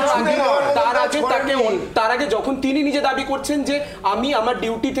তার আগে যখন তিনি নিজে দাবি করছেন যে আমি আমার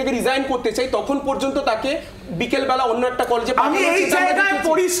ডিউটি থেকে রিজাইন করতে চাই, তখন পর্যন্ত তাকে বিকেল বেলা অন্য একটা কলেজে, আমি এই জায়গায়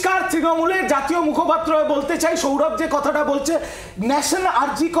পরিষ্কার তৃণমূলের জাতীয় মুখপাত্র বলতে চাই, সৌরভ যে কথাটা বলছে, ন্যাশনাল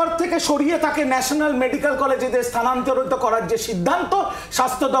আরজিকর থেকে সরিয়ে তাকে ন্যাশনাল মেডিকেল কলেজে স্থানান্তরিত করার যে সিদ্ধান্ত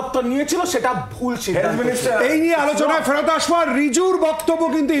স্বাস্থ্য দপ্তর নিয়েছিল সেটা ভুল সিদ্ধান্ত। এই নিয়ে আলোচনায় ফেরত আসবার রিজুর বক্তব্য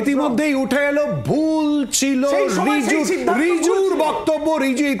কিন্তু ইতিমধ্যেই উঠে এলো, ভুল ছিল রিজুর বক্তব্য।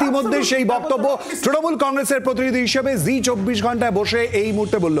 রিজু ইতিমধ্যে সেই বক্তব্য তৃণমূল কংগ্রেসের প্রতিনিধি হিসেবে জি 24 ঘন্টায় বসে এই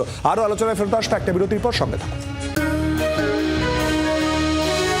মুহূর্তে বললো। আরো আলোচনায় ফেরত আসতে একটা বিরতির পর সঙ্গে থাকুন।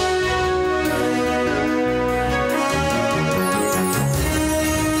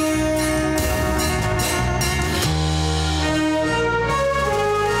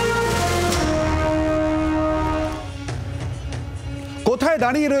 কোথায়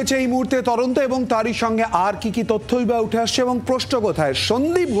দাঁড়িয়ে রয়েছে এই মুহূর্তে তদন্ত এবং তারই সঙ্গে আর কি তথ্যই বা উঠে আসছে এবং প্রশ্ন কোথায়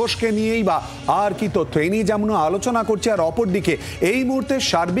সন্দীপ ঘোষকে নিয়েই বা আর কি তথ্য, এই নিয়ে যেমন আলোচনা করছে। আর অপরদিকে এই মুহূর্তে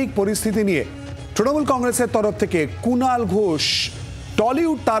সার্বিক পরিস্থিতি নিয়ে তৃণমূল কংগ্রেসের তরফ থেকে কুণাল ঘোষ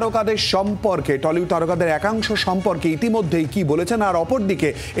টলিউড তারকাদের সম্পর্কে, টলিউড তারকাদের একাংশ সম্পর্কে ইতিমধ্যেই কি বলেছেন, আর অপরদিকে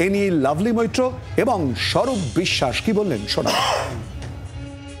এ নিয়ে লাভলি মৈত্র এবং স্বরূপ বিশ্বাস কি বললেন শোনা।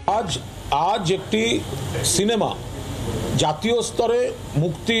 আজ একটি সিনেমা জাতীয় স্তরে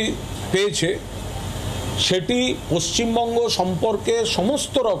মুক্তি পেয়েছে, সেটি পশ্চিমবঙ্গ সম্পর্কে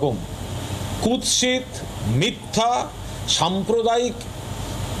সমস্ত রকম কুৎসিত, মিথ্যা, সাম্প্রদায়িক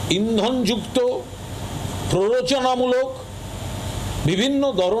ইন্ধনযুক্ত, প্ররোচনামূলক বিভিন্ন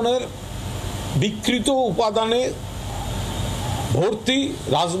ধরনের বিকৃত উপাদানে ভর্তি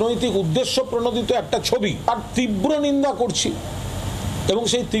রাজনৈতিক উদ্দেশ্য প্রণোদিত একটা ছবি। তার তীব্র নিন্দা করছি এবং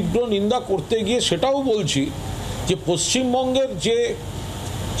সেই তীব্র নিন্দা করতে গিয়ে সেটাও বলছি যে পশ্চিমবঙ্গের যে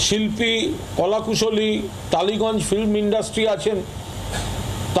শিল্পী, কলাকুশলী, টালিগঞ্জ ফিল্ম ইন্ডাস্ট্রি আছেন,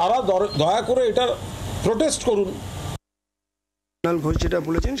 তারা দয়া করে এটার প্রোটেস্ট করুন। কুণাল ঘোষ যেটা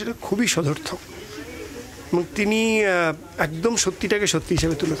বলেছেন সেটা খুবই সদর্থক এবং তিনি একদম সত্যিটাকে সত্যি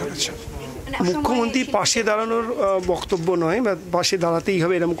হিসেবে তুলে ধরেছেন। মুখ্যমন্ত্রী পাশে দাঁড়ানোর বক্তব্য নয় বা পাশে দাঁড়াতেই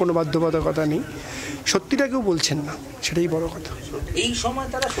হবে এরকম কোনো বাধ্যবাধকতা নেই, সত্যিটাকেও বলছেন না, সেটাই বড় কথা। এই সময়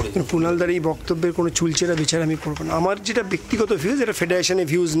তারা কুণালদার এই বক্তব্যের কোনো চুলচেরা বিচার আমি করবো না। আমার যেটা ব্যক্তিগত ভিউজ, এটা ফেডারেশনের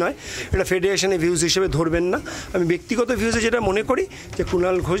ভিউজ নয়, এটা ফেডারেশনের ভিউজ হিসেবে ধরবেন না। আমি ব্যক্তিগত ভিউজে যেটা মনে করি যে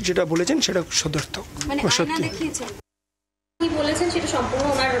কুণাল ঘোষ যেটা বলেছেন সেটা সদর্থক, সত্যি কি বলেছেন সেটা সম্পূর্ণ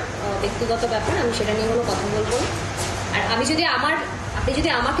ওনার ব্যক্তিগত ব্যাপার, আমি সেটা নিয়ে কোনো কথা বলবো না। আর আমি যদি আপনি যদি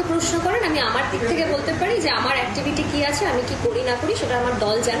আমাকে প্রশ্ন করেন, আমি আমার দিক থেকে বলতে পারি যে আমার অ্যাক্টিভিটি কি আছে, আমি কি করি না করি সেটা আমার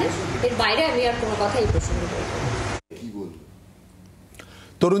দল জানে, এর বাইরে আমি আর কোনো কথা এই প্রসঙ্গে বলবো না।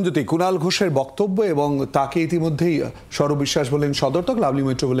 তরুণজ্যোতি, কুণাল ঘোষের বক্তব্য এবং তাকে ইতিমধ্যেই স্বরূপ বিশ্বাস বলেন সদর্থক, লাভলি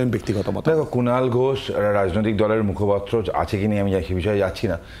মৈত্র বলেন ব্যক্তিগত মত। কুণাল ঘোষ রাজনৈতিক দলের মুখপাত্র আছে কি নিয়ে আমি সে বিষয়ে যাচ্ছি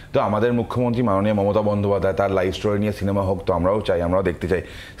না। তো আমাদের মুখ্যমন্ত্রী মাননীয় মমতা বন্দ্যোপাধ্যায় তার লাইফ স্টোরি নিয়ে সিনেমা হোক, তো আমরাও চাই, আমরাও দেখতে চাই।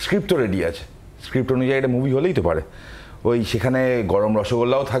 স্ক্রিপ্ট তো রেডি আছে, স্ক্রিপ্ট অনুযায়ী এটা মুভি হলেই তো পারে। ওই সেখানে গরম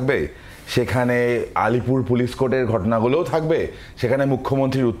রসগোল্লাও থাকবে, সেখানে আলিপুর পুলিশ কোর্টের ঘটনাগুলোও থাকবে, সেখানে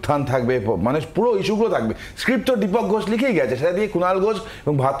মুখ্যমন্ত্রীর উত্থান থাকবে, মানে পুরো ইস্যুগুলো থাকবে। স্ক্রিপ্ট তো দীপক ঘোষ লিখেই গেছে, সেটা দিয়ে কুণাল ঘোষ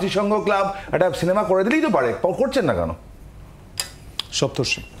এবং ভাতৃসংঘ ক্লাব একটা সিনেমা করে দিলেই তো পারে, করছেন না কেন?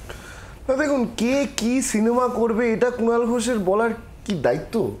 সপ্তর্ষি, দেখুন কে কি সিনেমা করবে এটা কুণাল ঘোষের বলার কি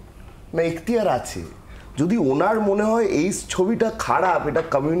দায়িত্ব না এখতিয়ার আছে? যদি ওনার মনে হয় এই ছবিটা খারাপ, এটা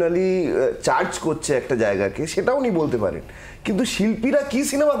কমিউনালি চার্জ করছে একটা জায়গাকে, সেটা উনি বলতে পারেন। কিন্তু শিল্পীরা কি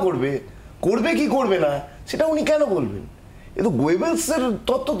সিনেমা করবে, করবে কি করবে না, সেটা উনি কেন বলবেন? এ তো গোয়েবেলসের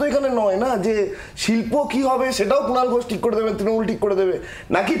তত্ত্ব তো এখানে নয় না যে শিল্প কি হবে সেটাও কুণাল ঘোষ ঠিক করে দেবেন, তৃণমূল ঠিক করে দেবে।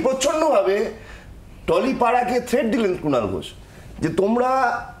 নাকি প্রচ্ছন্নভাবে টলিপাড়াকে থ্রেট দিলেন কুণাল ঘোষ যে তোমরা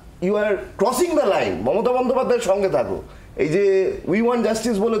you R crossing the line, Mamata বন্দ্যোপাধ্যায়ের সঙ্গে থাকো, এই যে উই ওয়ান্ট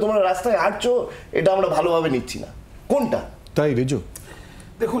জাস্টিস বলে তোমরা রাস্তায় হাঁটছো, এটা আমরা ভালোভাবে নিচ্ছি না। কোনটা? তাই রিজু,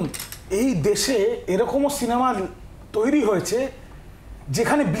 দেখুন এই দেশে এরকমও সিনেমা তৈরি হয়েছে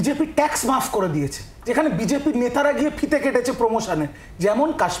যেখানে বিজেপি ট্যাক্স মাফ করে দিয়েছে, যেখানে বিজেপির নেতারা গিয়ে ফিতে কেটেছে প্রমোশনে, যেমন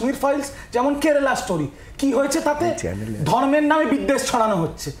কাশ্মীর ফাইলস, যেমন কেরালা স্টোরি। কি হয়েছে তাতে? ধর্মের নামে বিদ্বেষ ছড়ানো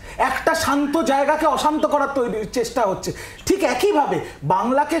হচ্ছে, একটা শান্ত জায়গাকে অশান্ত করার চেষ্টা হচ্ছে। ঠিক একইভাবে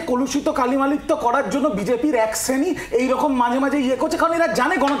বাংলাকে কলুষিত কালিমালিপ্ত করার জন্য বিজেপির এক শ্রেণী এইরকম মাঝে মাঝে ইয়ে করছে, কারণ এরা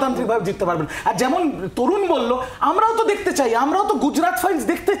জানে গণতান্ত্রিকভাবে জিততে পারবেন। আর যেমন তরুণ বলল, আমরাও তো দেখতে চাই, আমরাও তো গুজরাট ফাইলস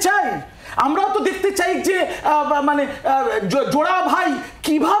দেখতে চাই, আমরাও তো দেখতে চাই যে মানে জোড়া ভাই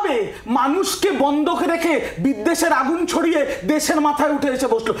কিভাবে মানুষকে বন্ধক রেখে বিদ্বেষের আগুন ছড়িয়ে দেশের মাথায় উঠে এসে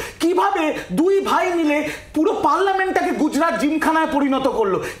বসলো, কিভাবে দুই ভাই মিলে পুরো পার্লামেন্টটাকে গুজরাট জিমখানায় পরিণত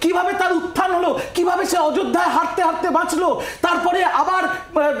করলো, কিভাবে তার উত্থান হলো, কিভাবে সে অযোধ্যায় হাঁটতে হাঁটতে বাঁচলো, তারপরে আবার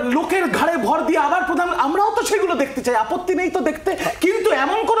লোকের ঘাড়ে ভর দিয়ে আবার প্রধান, আমরাও তো সেগুলো দেখতে চাই, আপত্তি নেই তো দেখতে, কিন্তু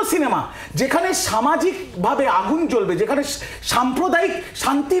এমন কোন সিনেমা যেখানে সামাজিক ভাবে আগুন জ্বলবে, যেখানে সাম্প্রদায়িক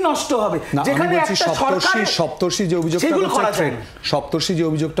শান্তি নষ্ট হবে, যেখানে একটা সরকার সপ্তর্ষি যে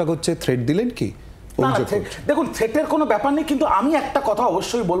অভিযোগটা করছে থ্রেট দিলেন কি? দেখুন, থ্রেটের কোনো ব্যাপার নেই, কিন্তু আমি একটা কথা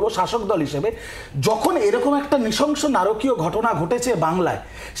অবশ্যই বলবো শাসক দল হিসেবে, যখন এরকম একটা নৃশংস নারকীয় ঘটনা ঘটেছে বাংলায়,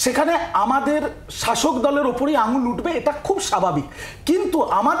 সেখানে আমাদের শাসক দলের উপরেই আঙুল উঠবে, এটা খুব স্বাভাবিক। কিন্তু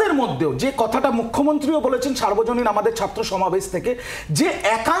আমাদের মধ্যেও যে কথাটা মুখ্যমন্ত্রীও বলেছেন সার্বজনীন আমাদের ছাত্র সমাবেশ থেকে, যে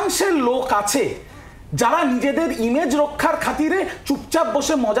একাংশের লোক আছে যারা নিজেদের ইমেজ রক্ষার খাতিরে চুপচাপ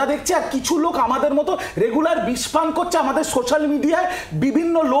বসে মজা দেখছে, আর কিছু লোক আমাদের মতো রেগুলার বিষপান করছে, আমাদের সোশ্যাল মিডিয়ায়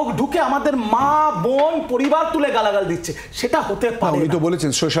বিভিন্ন লোক ঢুকে আমাদের মা বোন পরিবার তুলে গালাগাল দিচ্ছে, সেটা হতে পারে না। উনি তো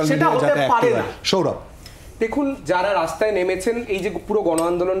বলেছেন সোশ্যাল মিডিয়া যাতে অ্যাক্টিভ হয়। সৌরভ, দেখুন, যারা রাস্তায় নেমেছেন, এই যে পুরো গণ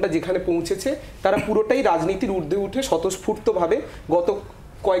আন্দোলনটা যেখানে পৌঁছেছে, তারা পুরোটাই রাজনীতির ঊর্ধ্বে উঠে স্বতঃস্ফূর্তভাবে গত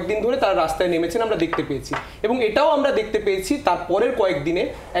কয়েকদিন ধরে তারা রাস্তায় নেমেছেন, আমরা দেখতে পেয়েছি। এবং এটাও আমরা দেখতে পেয়েছি তারপরের কয়েকদিনে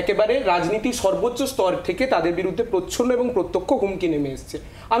একেবারে রাজনীতির সর্বোচ্চ স্তর থেকে তাদের বিরুদ্ধে প্রচ্ছন্ন এবং প্রত্যক্ষ হুমকি নেমে এসছে।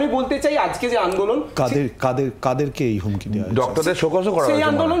 আমি বলতে চাই, আজকে যে আন্দোলন, কাদেরকে এই হুমকি দেওয়া হয়? ডক্টরদের শোকজও করা হয়েছে। সেই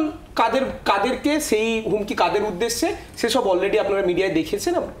আন্দোলন কাদেরকে, সেই হুমকি কাদের উদ্দেশ্যে, সেসব অলরেডি আপনারা মিডিয়ায়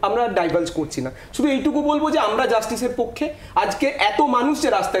দেখেছেন, আমরা ডাইভালজ করছি না। শুধু এইটুকু বলবো যে আমরা জাস্টিসের পক্ষে। আজকে এত মানুষ যে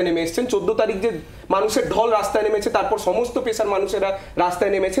রাস্তায় নেমে এসছেন, 14 তারিখ যে মানুষের ঢল রাস্তায় নেমেছে, তারপর সমস্ত পেশার মানুষেরা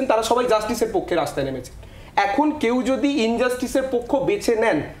রাস্তায় নেমেছেন, তারা সবাই জাস্টিসের পক্ষে রাস্তায় নেমেছে। এখন কেউ যদি ইনজাস্টিসের পক্ষ বেছে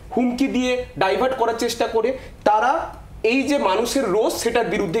নেন, হুমকি দিয়ে ডাইভার্ট করার চেষ্টা করে, তারা এই যে মানুষের রোষ,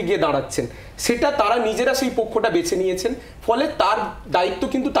 সেটার বিরুদ্ধে গিয়ে দাঁড়াচ্ছেন। সেটা তারা নিজেরা সেই পক্ষটা বেছে নিয়েছেন, ফলে তার দায়িত্ব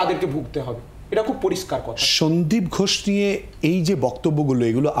কিন্তু তাদেরকে ভুগতে হবে, এটা খুব পরিষ্কার কথা। সন্দীপ ঘোষ নিয়ে এই যে বক্তব্যগুলো,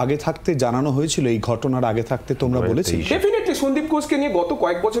 এগুলো আগে থাকতে জানানো হয়েছিল? এই ঘটনার আগে থাকতে তোমরা বলেছিলে? ডেফিনেটলি সন্দীপ ঘোষকে নিয়ে গত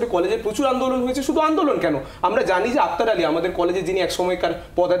কয়েক বছরে কলেজে প্রচুর আন্দোলন হয়েছে। শুধু আন্দোলন কেন, আমরা জানি যে আক্তার আলী আমাদের কলেজে যিনি এক সময়কার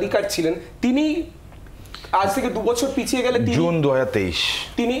পদাধিকার ছিলেন, তিনি আজ থেকে 2 বছর পিছিয়ে গেলে, জুন 2023,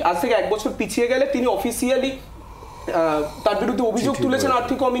 তিনি আজ থেকে 1 বছর পিছিয়ে গেলে তিনি অফিসিয়ালি তার বিরুদ্ধে অভিযোগ তুলেছেন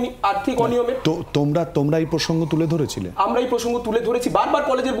আর্থিক অনিয়মের। তোমরা এই প্রসঙ্গ তুলে ধরেছিলে? আমরা এই প্রসঙ্গ তুলে ধরেছি, বারবার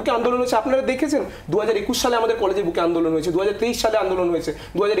কলেজের বুকে আন্দোলন হয়েছে। আপনারা দেখেছেন 2021 সালে আমাদের কলেজের বুকে আন্দোলন হয়েছে, 2023 সালে আন্দোলন হয়েছে,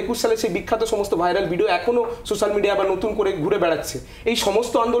 2021 সালে সেই বিখ্যাত সমস্ত ভাইরাল ভিডিও এখনো সোশ্যাল মিডিয়া আবার নতুন করে ঘুরে বেড়াচ্ছে। এই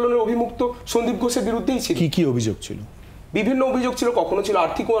সমস্ত আন্দোলনের অভিমুক্ত সন্দীপ ঘোষের বিরুদ্ধেই ছিল। কি অভিযোগ ছিল? বিভিন্ন অভিযোগ ছিল, কখনো ছিল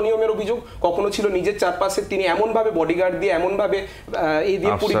আর্থিক অনিয়মের অভিযোগ, কখনো ছিল নিজের চারপাশে তিনি এমনভাবে বডিগার্ড দিয়ে, এমনভাবে এই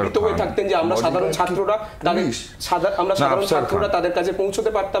দিয়ে পরিবৃত হয়ে থাকতেন যে আমরা সাধারণ ছাত্ররা তাদের কাছে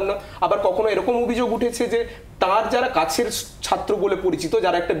পৌঁছতে পারতাম না। আবার কখনো এরকম অভিযোগ উঠেছে যে তার যারা কাছের ছাত্র বলে পরিচিত,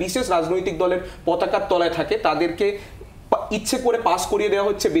 যারা একটা বিশেষ রাজনৈতিক দলের পতাকার তলায় থাকে, তাদেরকে ইচ্ছে করে পাস করিয়ে দেওয়া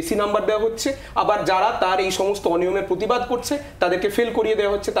হচ্ছে, বেশি নাম্বার দেওয়া হচ্ছে। আবার যারা তার এই সমস্ত অনিয়মের প্রতিবাদ করছে, তাদেরকে ফেল করিয়ে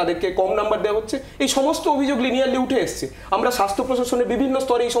দেওয়া হচ্ছে, তাদেরকে কম নাম্বার দেওয়া হচ্ছে। এই সমস্ত অভিযোগ লিনিয়ারলি উঠে এসছে। আমরা স্বাস্থ্য প্রশাসনের বিভিন্ন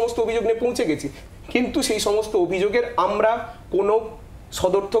স্তরে এই সমস্ত অভিযোগ নিয়ে পৌঁছে গেছি, কিন্তু সেই সমস্ত অভিযোগের আমরা কোনো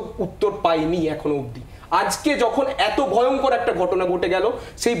সদর্থক উত্তর পাইনি এখনো অবধি। আজকে যখন এত ভয়ঙ্কর একটা ঘটনা ঘটে গেল,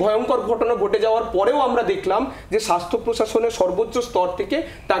 সেই ভয়ঙ্কর ঘটনা ঘটে যাওয়ার পরেও আমরা দেখলাম যে স্বাস্থ্য প্রশাসনের সর্বোচ্চ স্তর থেকে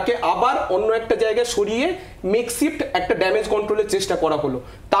তাকে আবার অন্য একটা জায়গায় সরিয়ে মেকশিফট একটা ড্যামেজ কন্ট্রোলের চেষ্টা করা হলো।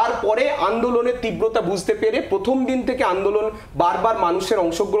 তারপরে আন্দোলনের তীব্রতা বুঝতে পেরে প্রথম দিন থেকে আন্দোলন বারবার মানুষের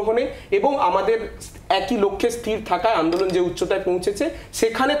অংশগ্রহণে এবং আমাদের একই লক্ষ্যে স্থির থাকায় আন্দোলন যে উচ্চতায় পৌঁছেছে,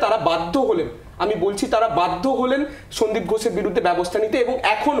 সেখানে তারা বাধ্য হলেন, আমি বলছি তারা বাধ্য হলেন সন্দীপ ঘোষের বিরুদ্ধে ব্যবস্থা নিতে। এবং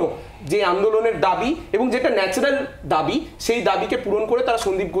এখনো যে আন্দোলনের দাবি এবং যেটা ন্যাচারাল দাবি, সেই দাবিকে পূরণ করে তারা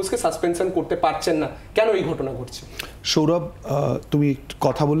সন্দীপ ঘোষকে সাসপেনশন করতে পারছেন না। কেন এই ঘটনা ঘটছে? সৌরভ, তুমি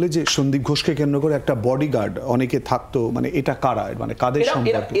কথা বললে যে সন্দীপ ঘোষকে কেন্দ্র করে একটা বডিগার্ড অনেকে থাকতো, মানে এটা কারা, মানে কাদের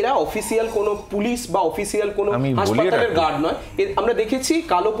সম্পর্কে? এরা অফিসিয়াল কোনো পুলিশ বা অফিসিয়াল কোনো হাসপাতালের গার্ড নয়। আমরা দেখেছি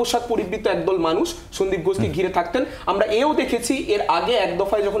কালো পোশাক পরিবৃত একদল মানুষ সন্দীপ ঘোষকে ঘিরে থাকতেন। আমরা এও দেখেছি এর আগে এক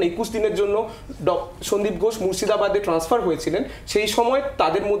দফায় যখন 21 দিনের জন্য সন্দীপ ঘোষ মুর্শিদাবাদে ট্রান্সফার হয়েছিলেন, সেই সময়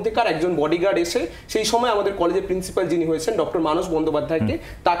তাদের মধ্যেকার একজন বডিগার্ড এসে সেই সময় আমাদের কলেজের প্রিন্সিপাল যিনি হয়েছেন ডক্টর মানস বন্দ্যোপাধ্যায়কে,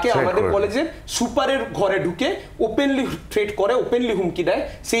 তাকে আমাদের কলেজের সুপারের ঘরে ঢুকে ওপেনলি থ্রেট করে, ওপেনলি হুমকি দেয়।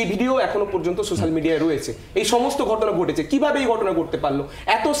 সেই ভিডিও এখনো পর্যন্ত সোশ্যাল মিডিয়ায় রয়েছে। এই সমস্ত ঘটনা ঘটেছে। কিভাবে এই ঘটনা ঘটতে পারলো?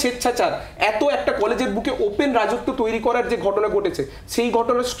 এত স্বেচ্ছাচার, এত একটা কলেজের বুকে ওপেন রাজত্ব তৈরি করার যে ঘটনা ঘটেছে, সেই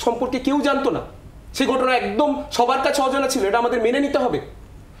ঘটনা সম্পর্কে কেউ জানতো না। সেই ঘটনা একদম সবার কাছে অজানা ছিল। এটা আমাদের মেনে নিতে হবে।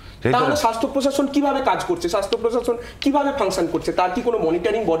 তাহলে স্বাস্থ্য প্রশাসন কিভাবে কাজ করছে, স্বাস্থ্য প্রশাসন কিভাবে ফাংশন করছে, তার কি কোনো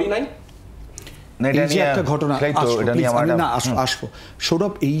মনিটরিং বডি নাই? একটা ঘটনা আসবো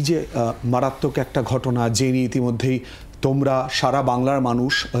সৌরভ, এই যে মারাত্মক একটা ঘটনা, যে নিয়ে ইতিমধ্যেই তোমরা সারা বাংলার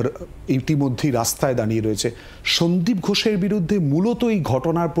মানুষ ইতিমধ্যেই রাস্তায় দাঁড়িয়ে রয়েছে, সন্দীপ ঘোষের বিরুদ্ধে মূলত এই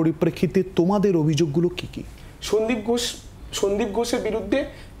ঘটনার পরিপ্রেক্ষিতে তোমাদের অভিযোগগুলো কি কি? সন্দীপ ঘোষের বিরুদ্ধে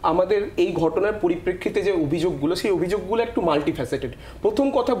আমাদের এই ঘটনার পরিপ্রেক্ষিতে যে অভিযোগগুলো, সেই অভিযোগগুলো একটু মাল্টিফ্যাসেটেড। প্রথম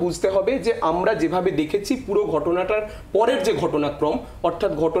কথা বুঝতে হবে যে আমরা যেভাবে দেখেছি পুরো ঘটনাটার পরের যে ঘটনাক্রম,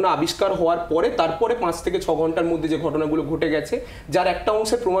 অর্থাৎ ঘটনা আবিষ্কার হওয়ার পরে তারপরে 5 থেকে 6 ঘন্টার মধ্যে যে ঘটনাগুলো ঘটে গেছে, যার একটা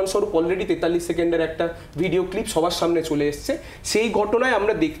অংশের প্রমাণস্বরূপ অলরেডি 43 সেকেন্ডের একটা ভিডিও ক্লিপ সবার সামনে চলে এসছে, সেই ঘটনায়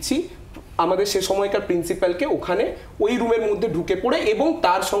আমরা দেখছি আমাদের সে সময়কার প্রিন্সিপালকে ওখানে ওই রুমের মধ্যে ঢুকে পড়ে এবং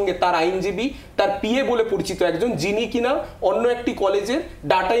তার সঙ্গে তার আইনজীবী, তার পিএ বলে পরিচিত একজন, যিনি কিনা অন্য একটি কলেজের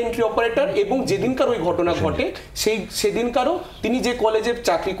ডাটা এন্ট্রি অপারেটর, এবং যেদিনকার ওই ঘটনা ঘটে সেদিনকারও তিনি যে কলেজে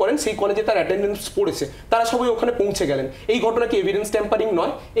চাকরি করেন সেই কলেজে তার অ্যাটেন্ডেন্স পড়েছে, তারা সবাই ওখানে পৌঁছে গেলেন। এই ঘটনা কি এভিডেন্স ট্যাম্পারিং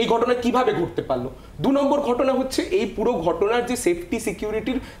নয়? এই ঘটনা কিভাবে ঘটতে পারলো? 2 নম্বর ঘটনা হচ্ছে এই পুরো ঘটনার যে সেফটি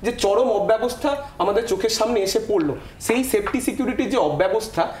সিকিউরিটির যে চরম অব্যবস্থা আমাদের চোখের সামনে এসে পড়লো, সেই সেফটি সিকিউরিটির যে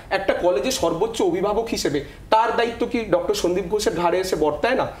অব্যবস্থা একটা কলেজের সর্বোচ্চ অভিভাবক হিসেবে তার দায়িত্ব কি ডক্টর সন্দীপ ঘোষের ঘাড়ে এসে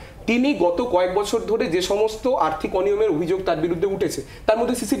বর্তায় না? তিনি গত কয়েক বছর ধরে যে সমস্ত আর্থিক অনিয়মের অভিযোগ তার বিরুদ্ধে উঠেছে, তার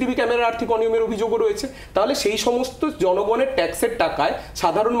মধ্যে সিসিটিভি ক্যামেরার আর্থিক অনিয়মের অভিযোগও রয়েছে, তাহলে সেই সমস্ত জনগণের ট্যাক্সের টাকায়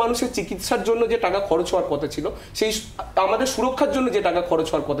সাধারণ মানুষের চিকিৎসার জন্য যে টাকা খরচ হওয়ার কথা ছিল, সেই আমাদের সুরক্ষার জন্য যে টাকা খরচ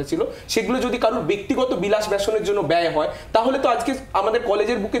হওয়ার কথা ছিল, সেগুলো যদি কারোর ব্যক্তিগত বিলাস ব্যাসনের জন্য ব্যয় হয়, তাহলে তো আজকে আমাদের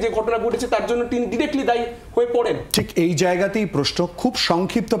কলেজের বুকে যে ঘটনা ঘটেছে তার জন্য তিনি ডিরেক্টলি দায়ী হয়ে পড়েন। ঠিক এই জায়গাতেই প্রশ্ন, খুব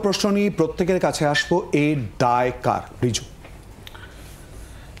সংক্ষিপ্ত প্রশ্ন নিয়ে প্রত্যেকের কাছে আসবো, এর দায় কার? রিজু,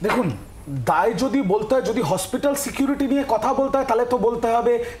 দেখুন, দায় যদি বলতে হয়, যদি হসপিটাল সিকিউরিটি নিয়ে কথা বলতে হয়, তাহলে তো বলতে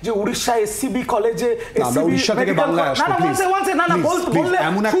হবে যে উড়িষ্যা এসসিবি কলেজে উড়িষ্যা থেকে বাংলায় আসবো, প্লিজ না না বললে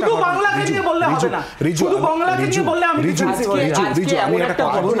শুধু বাংলাকে নিয়ে বললে হবে না, শুধু বাংলাকে নিয়ে বললে আমি রিজু আমি একটা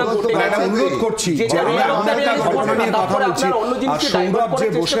অনুরোধ করছি যে আমরা এমন একটা ঘটনা নিয়ে কথা বলছি, আর সৌরভ যে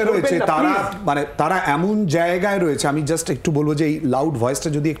বসে রয়েছে তারা এমন জায়গায় রয়েছে, আমি জাস্ট একটু বলবো যে এই লাউড ভয়েসটা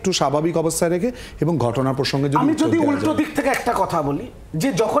যদি একটু স্বাভাবিক অবস্থায় রেখে এবং ঘটনার প্রসঙ্গে আমি যদি উল্টো দিক থেকে একটা কথা বলি, যে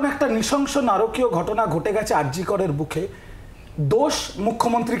যখন একটা নৃশংস নারকীয় ঘটনা ঘটে গেছে আরজি করের বুকে, দোষ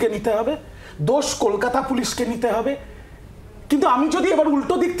মুখ্যমন্ত্রীকে নিতে হবে, দোষ কলকাতা পুলিশকে নিতে হবে। কিন্তু আমি যদি এবার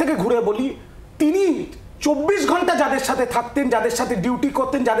উল্টো দিক থেকে ঘুরে বলি, তিনি 24 ঘন্টা যাদের সাথে থাকতেন, যাদের সাথে ডিউটি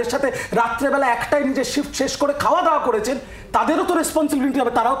করতেন, যাদের সাথে রাত্রেবেলা একটাই নিজের শিফট শেষ করে খাওয়া দাওয়া করেছেন, তাদেরও তো রেসপন্সিবিলিটি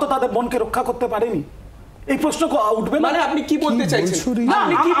হবে, তারাও তো তাদের বোনকে রক্ষা করতে পারেনি। এই প্রশ্ন উঠবে মানে আপনি কি বলতে চাইছেন?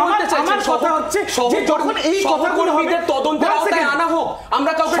 আপনি কি বলতে চাইছেন? কথা হচ্ছে যে যখন এই কথাগুলো হবে তদন্তের আওতায় আনা হোক,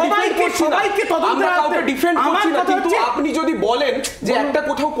 আমরা কাউকে ডিফেন্ড করছি না, আমরা কাউকে ডিফেন্ড করছি না, কিন্তু আপনি যদি বলেন যে একটা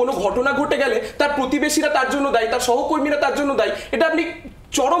কোথাও কোনো ঘটনা ঘটে গেলে তার প্রতিবেশীরা তার জন্য দায়ী, তার সহকর্মীরা তার জন্য দায়ী, এটা আপনি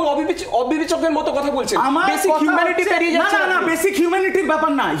চরম অবিবেচকের মতো কথা বলছেন। বেসিক হিউম্যানিটি পেরিয়ে যাচ্ছে। না না, বেসিক হিউম্যানিটির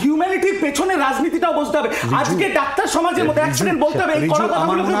ব্যাপার না, হিউম্যানিটির পেছনে রাজনীতিটাও বুঝতে হবে। আজকে ডাক্তার সমাজের মধ্যে অ্যাক্সিডেন্ট বলতে হবে, এই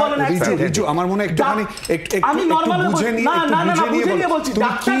কথাগুলো কি বলেন? রিজু আমার মনে একটুখানি একটু বুঝে নিয়ে বলছি,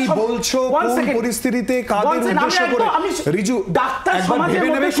 তুমি কি বলছো, কোন পরিস্থিতিতে কাদের উদ্দেশ্য করে? রিজু ডাক্তার সমাজের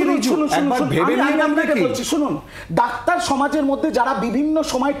মধ্যে আপনাকে বলছি, শুনুন, ডাক্তার সমাজের মধ্যে যারা বিভিন্ন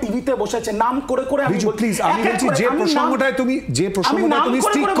সময় টিভিতে বসেছে, নাম করে করে আমি বলছি, প্লিজ আমি বলছি যে প্রসঙ্গটায় তুমি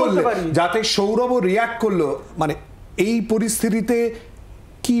স্টিক করলে, যাতে সৌরভ রিয়্যাক্ট করলো, মানে এই পরিস্থিতিতে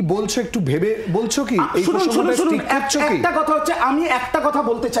কি বলছো একটু ভেবে বলছো কি? এই প্রসঙ্গটা স্টিক করছো কি? একটা কথা হচ্ছে, আমি একটা কথা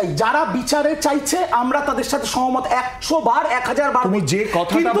বলতে চাই, যারা বিচারে চাইছে আমরা তাদের সাথে সহমত 100 বার 1000 বার। তুমি যে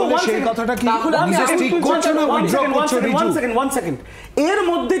কথাটা বলে সেই কথাটা কি নিজে স্টিক করছো না উইথড্র করছো? রিজু 1 সেকেন্ড, এর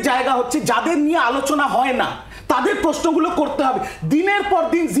মধ্যে জায়গা হচ্ছে যাদের নিয়ে আলোচনা হয় না তাদের প্রশ্নগুলো করতে হবে। দিনের পর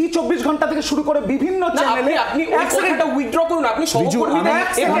দিন জি 24 ঘন্টা থেকে শুরু করে বিভিন্ন চ্যানেলে আপনি ওই কথাটা উইথড্র করুন, আপনি সহকর্মীদের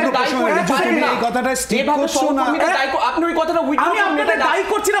এভাবে দায়ী করছেন না, এই কথাটা স্টিক করছো না, আপনি ওই কথাটা উইথড্র করুন। আমি আপনাদের দায়ী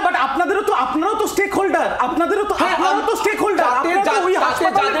করছি না, বাট আপনারাও তো স্টেক হোল্ডার, আপনারাও তো স্টেক হোল্ডার।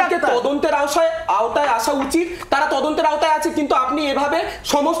 যাদেরকে তদন্তের আওতায় আসা উচিত তারা তদন্তের আওতায় আছে, কিন্তু আপনি এভাবে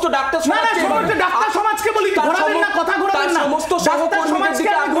সমস্ত ডাক্তার সমাজকে বলি ঘোরাবেন না, কথা ঘোরাবেন না, সমস্ত সহকর্মীদের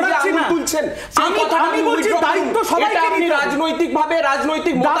দিকে আপনি আঙুল তুলছেন, সেই কথাটা আমি বলছি দায়িত্ব সবাইকে। আপনি রাজনৈতিকভাবে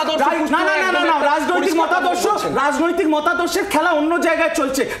রাজনৈতিক মতাদর্শ, রাজনৈতিক মতাদর্শের খেলা অন্য জায়গায়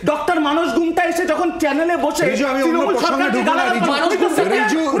চলছে। ডক্টর মানস গুপ্তা এসে যখন চ্যানেলে বসে তৃণমূল সরকারকে গালাগাল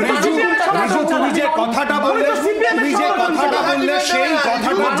তুমি যে কথাটা বললে সেই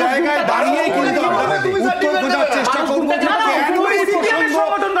কথাটার জায়গায় দাঁড়িয়ে কিন্তু আমরা উত্তর খোঁজার চেষ্টা করবো যে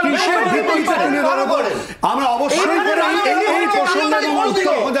কিসের ভিত্তিতে তুলে ধরবো। আমরা অবশ্যই এই প্রসঙ্গে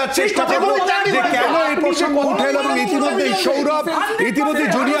উত্তর খোঁজার চেষ্টা করবো যে কেন এই প্রসঙ্গ উঠে এলো, এবং ইতিমধ্যে সৌরভ ইতিমধ্যে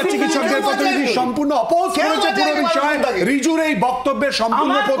জুনিয়র চিকিৎসকদের প্রতিনিধি সম্পূর্ণ অপোজ করেছে পুরো বিষয়ে। রিজুর এই বক্তব্যের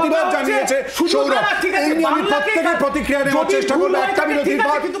সম্পূর্ণ প্রতিবাদ জানিয়েছে সৌরভ। এই নিয়ে আমি প্রত্যেকের প্রতিক্রিয়া নেওয়ার চেষ্টা করবো, একটা বিরতির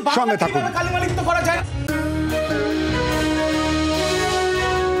পর সঙ্গে থাকুন।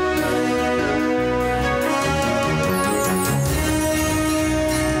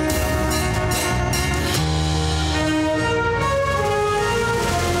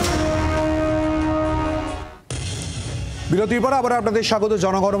 বিরতির পর আবার আপনাদের স্বাগত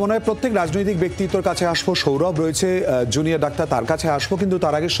জনগণমনায়। প্রত্যেক রাজনৈতিক ব্যক্তিত্বের কাছে আসবো, সৌরভ রয়েছে জুনিয়র ডাক্তার, তার কাছে আসবো, কিন্তু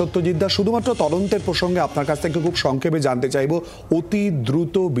তার আগে সত্যজিৎ দা শুধুমাত্র তদন্তের প্রসঙ্গে আপনার কাছ থেকে খুব সংক্ষেপে জানতে চাইবো, অতি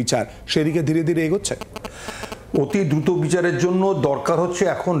দ্রুত বিচার সেদিকে ধীরে ধীরে এগোচ্ছে? অতি দ্রুত বিচারের জন্য দরকার হচ্ছে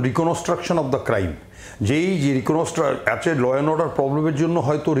এখন রিকনস্ট্রাকশন অফ দ্য ক্রাইম। যেই যে রিকনস্ট্রাকশন ল অ্যান্ড অর্ডার প্রবলেমের জন্য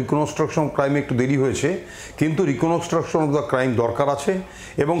হয়তো রিকনস্ট্রাকশন ক্রাইমে একটু দেরি হয়েছে, কিন্তু রিকনস্ট্রাকশন অফ দ্য ক্রাইম দরকার আছে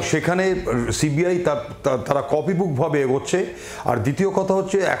এবং সেখানে সিবিআই তারা কপিবুকভাবে এগোচ্ছে। আর দ্বিতীয় কথা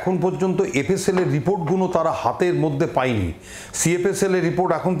হচ্ছে এখন পর্যন্ত এফএসএল এর রিপোর্টগুলো তারা হাতের মধ্যে পায়নি, সিএফএসএল এর রিপোর্ট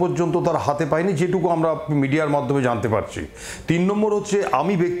এখন পর্যন্ত তারা হাতে পায়নি, যেটুকু আমরা মিডিয়ার মাধ্যমে জানতে পারছি। 3 নম্বর হচ্ছে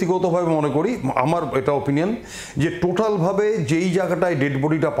আমি ব্যক্তিগতভাবে মনে করি, আমার এটা ওপিনিয়ন, যে টোটালভাবে যেই জায়গাটায় ডেড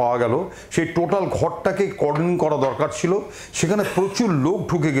বডিটা পাওয়া গেল সেই টোটাল ঘরটাকে কর্ডনিং করা দরকার ছিল। সেখানে প্রচুর লোক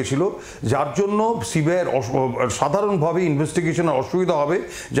ঢুকে গেছিল, যার জন্য সিবিআইয়ের সাধারণভাবে ইনভেস্টিগেশনের অসুবিধা হবে।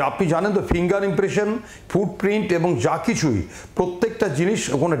 যে আপনি জানেন তো, ফিঙ্গার ইমপ্রেশন, ফুটপ্রিন্ট এবং যা কিছুই প্রত্যেকটা জিনিস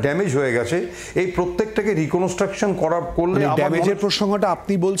ওখানে ড্যামেজ হয়ে গেছে। এই প্রত্যেকটাকে রিকনস্ট্রাকশন করলে ড্যামেজের প্রসঙ্গটা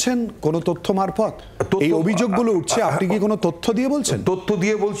আপনি বলছেন কোন তথ্য মারফত? এই অভিযোগগুলো উঠছে, আপনি কি কোনো তথ্য দিয়ে বলছেন? তথ্য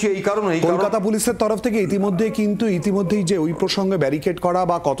দিয়ে বলছি এই কারণে, কলকাতা পুলিশের তরফ থেকে ইতিমধ্যেই যে ওই প্রসঙ্গে ব্যারিকেড করা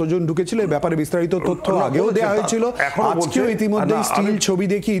বা কতজন ঢুকেছিল এই ব্যাপারে বিস্তারিত তথ্য আগেও দেওয়া হয়েছিল, আজকেও ইতিমধ্যে স্টিল ছবি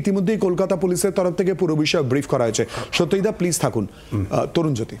দেখি ইতিমধ্যেই কলকাতা পুলিশের তরফ থেকে পুরো বিষয় ব্রিফ করা হয়েছে। সত্যজিৎ প্লিজ থাকুন।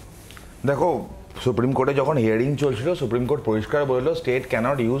 তরুণজ্যোতি, দেখো, সুপ্রিম কোর্টে যখন হিয়ারিং চলছিল, সুপ্রিম কোর্ট পরিষ্কার বলল state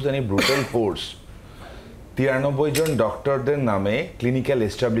cannot use any brutal force. 93 জন ডক্টরদের নামে ক্লিনিক্যাল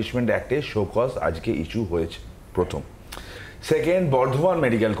এস্টাবলিশমেন্ট অ্যাক্টে শোকজ আজকে ইস্যু হয়েছে, প্রথম। সেকেন্ড, বর্ধমান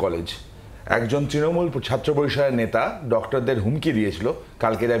মেডিকেল কলেজ, একজন তৃণমূল ছাত্র পরিষদের নেতা ডক্টরদের হুমকি দিয়েছিল,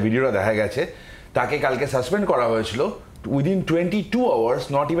 কালকে যা ভিডিওটা দেখা গেছে, তাকে কালকে সাসপেন্ড করা হয়েছিল। Within 22 hours,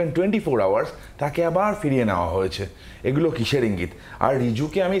 not even 24 hours, তাকে আবার ফিরিয়ে নেওয়া হয়েছে। এগুলো কিসের ইঙ্গিত? আর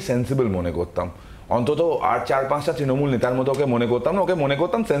রিজুকে আমি সেন্সিবল মনে করতাম, অন্তত আর 4-5টা তৃণমূল নেতার মতো ওকে মনে করতাম না, ওকে মনে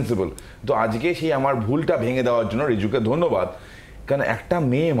করতাম সেন্সিবল। তো আজকে সেই আমার ভুলটা ভেঙে দেওয়ার জন্য রিজুকে ধন্যবাদ। কারণ একটা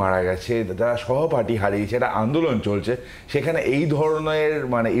মেয়ে মারা গেছে, তারা সহপাঠী হারিয়েছে, একটা আন্দোলন চলছে, সেখানে এই ধরনের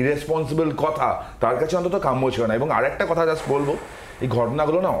ইরেসপন্সিবল কথা তার কাছে অন্তত কাম্য ছিল না। এবং আরেকটা কথা জাস্ট বলবো, এই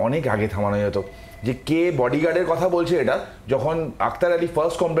ঘটনাগুলো না অনেক আগে থামানো যেত। যে কে বডিগার্ডের কথা বলছে, এটা যখন আক্তার আলী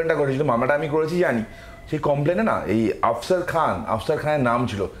ফার্স্ট কমপ্লেনটা করেছিল, মামলাটা আমি করেছি জানি, সেই কমপ্লেনে না এই আফসার খানের নাম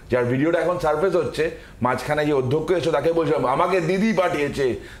ছিল, যার ভিডিওটা এখন সার্ফেস হচ্ছে। মাঝখানে যে অধ্যক্ষ এসে তাকে বলছিলাম আমাকে দিদি পাঠিয়েছে,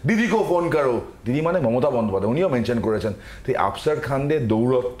 দিদিকেও ফোন করো। দিদি মানে মমতা বন্দ্যোপাধ্যায়, উনিও মেনশন করেছেন। তো এই আফসার খানদের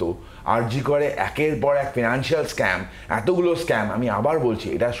দৌরত্ব, আরজি করে একের পর এক ফিনান্সিয়াল স্ক্যাম, এতগুলো স্ক্যাম, আমি আবার বলছি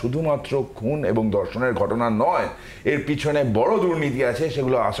এটা শুধুমাত্র খুন এবং ধর্ষণের ঘটনা নয়, এর পিছনে বড় দুর্নীতি আছে,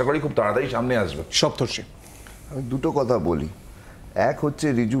 সেগুলো আশা করি খুব তাড়াতাড়ি সামনে আসবে। সপ্তর্ষি, আমি দুটো কথা বলি। এক হচ্ছে,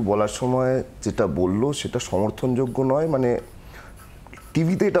 রিজু বলার সময় যেটা বললো সেটা সমর্থনযোগ্য নয়, মানে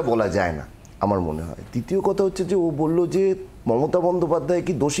টিভিতে এটা বলা যায় না আমার মনে হয়। দ্বিতীয় কথা হচ্ছে যে ও বললো যে মমতা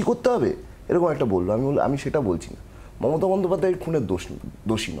বন্দ্যোপাধ্যায়কে দোষী করতে হবে, এরকম একটা বললো। আমি সেটা বলছি না, মমতা বন্দ্যোপাধ্যায়ের খুনের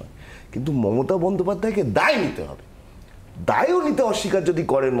দোষী নয়, কিন্তু মমতা বন্দ্যোপাধ্যায়কে দায় নিতে হবে। দায়ও নিতে অস্বীকার যদি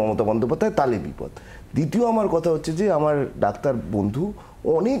করেন মমতা বন্দ্যোপাধ্যায়, তাহলে বিপদ। দ্বিতীয় আমার কথা হচ্ছে যে আমার ডাক্তার বন্ধু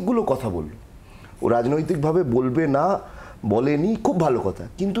অনেকগুলো কথা বলল, ও রাজনৈতিকভাবে বলবে না, বলেনি, খুব ভালো কথা,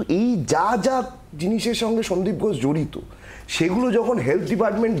 কিন্তু এই যা যা জিনিসের সঙ্গে সন্দীপ ঘোষ জড়িত, সেগুলো যখন হেলথ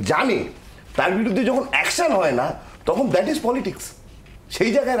ডিপার্টমেন্ট জানে, তার বিরুদ্ধে যখন অ্যাকশন হয় না, তখন দ্যাট ইজ পলিটিক্স।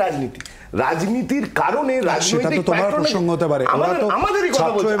 সেই জায়গায় রাজনীতির কারণে রাজনৈতিক প্রসঙ্গ হতে পারে। আমাদেরই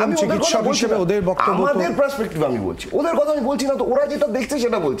কথা বলছি, আমি চিকিৎসক হিসেবে ওদের বক্তব্য, আমাদের পার্সপেক্টিভ আমি বলছি, ওদের কথা আমি বলছি না। তো ওরা যেটা দেখছে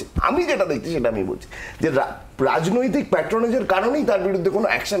সেটা বলছে, আমি যেটা দেখছি সেটা আমি বলছি, যে রাজনৈতিক প্যাট্রোনেজের কারণেই তার বিরুদ্ধে কোনো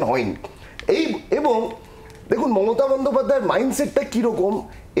অ্যাকশন হয়নি। এবং দেখুন মমতা বন্দ্যোপাধ্যায়ের মাইন্ডসেটটা কীরকম,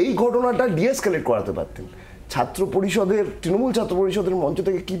 এই ঘটনাটা ডিএসকেলেট করাতে পারতেন। তৃণমূল ছাত্র পরিষদের মঞ্চ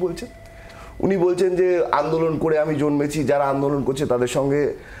থেকে কি বলছেন উনি? বলছেন যে আন্দোলন করে আমি জন্মেছি, যারা আন্দোলন করছে তাদের সঙ্গে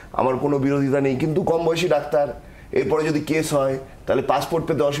আমার কোনো বিরোধিতা নেই, কিন্তু কম বয়সী ডাক্তার, এরপরে যদি কেস হয় তাহলে পাসপোর্ট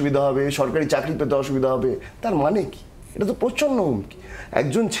পেতে অসুবিধা হবে, সরকারি চাকরি পেতে অসুবিধা হবে। তার মানে কি? এটা তো প্রচণ্ড হুমকি।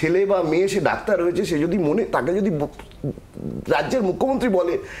 একজন ছেলে বা মেয়ে, সে ডাক্তার হয়েছে, সে যদি তাকে যদি রাজ্যের মুখ্যমন্ত্রী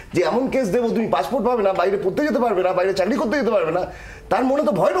বলে যে এমন কেস দেবো তুমি পাসপোর্ট পাবে না, বাইরে পড়তে যেতে পারবে না, বাইরে চাকরি করতে যেতে পারবে না, তার মনে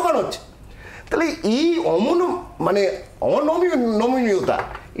তো ভয় ঢোকানো হচ্ছে। তাহলে এই অনমনীয়তা,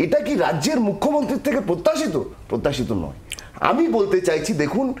 এটা কি রাজ্যের মুখ্যমন্ত্রীর থেকে প্রত্যাশিত নয়। আমি বলতে চাইছি,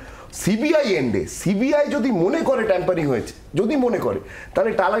 দেখুন সিবিআই এন্ডে, সিবিআই যদি মনে করে ট্যাম্পারিং হয়েছে, যদি মনে করে,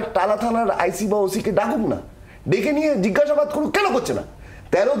 তাহলে টালা থানার আইসি বা ওসিকে ডাকুক না, ডেকে নিয়ে জিজ্ঞাসাবাদ করুক, কেন করছে না।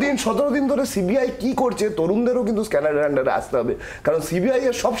 13 দিন 17 দিন ধরে সিবিআই কি করছে, তরুণদেরও কিন্তু স্ক্যানারের আন্ডারে আসতে হবে, কারণ সিবিআই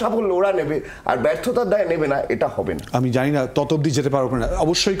এর সব সাফল্য ওরা নেবে আর ব্যর্থতার দায় নেবে না, এটা হবে না। আমি জানি না তত অব্দি যেতে পারবো না,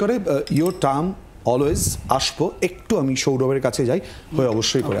 অবশ্যই করে ইয়োর টার্ম অলওয়েজ আসবো, একটু আমি সৌরভের কাছে যাই, হয়ে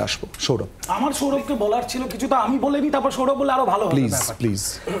অবশ্যই করে আসবো। সৌরভ, আমার সৌরভকে বলার ছিল কিছু, তো আমি বলে নিই, তারপর সৌরভ বলে আরো ভালো হবে। Please please.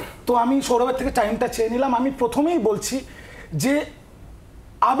 তো আমি সৌরভের থেকে টাইমটা চেয়ে নিলাম। আমি প্রথমেই বলছি যে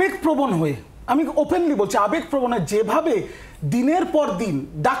আবেগপ্রবণ হয়ে, আমি ওপেনলি বলছি, আবেগপ্রবণ হয়ে যেভাবে দিনের পর দিন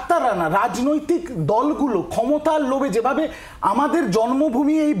ডাক্তাররা না, রাজনৈতিক দলগুলো ক্ষমতার লোভে যেভাবে আমাদের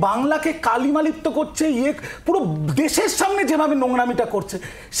জন্মভূমি এই বাংলাকে কালিমালিপ্ত করছে, পুরো দেশের সামনে যেভাবে নোংরামিটা করছে,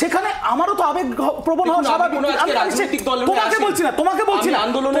 সেখানে আমারও তো আবেগপ্রবণ হওয়া স্বাভাবিক। তোমাকে বলছি না,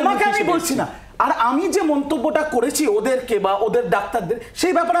 তোমাকে আমি বলছি না। আর আমি যে মন্তব্যটা করেছি ওদেরকে বা ওদের ডাক্তারদের,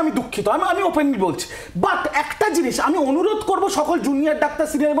 সেই ব্যাপারে আমি দুঃখিত, আমি ওপেনলি বলছি। বাট একটা জিনিস আমি অনুরোধ করব সকল জুনিয়র ডাক্তার,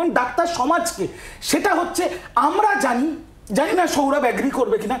 সিনিয়র এবং ডাক্তার সমাজকে, সেটা হচ্ছে আমরা জানি না সৌরভ এগ্রি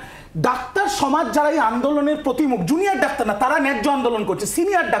করবে কিনা, ডাক্তার সমাজ যারা এই আন্দোলনের প্রতিমুখ, জুনিয়র ডাক্তার না, তারা ন্যায্য আন্দোলন করছে,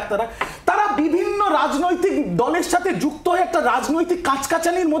 সিনিয়র ডাক্তাররা তারা বিভিন্ন রাজনৈতিক দলের সাথে যুক্ত হয়ে একটা রাজনৈতিক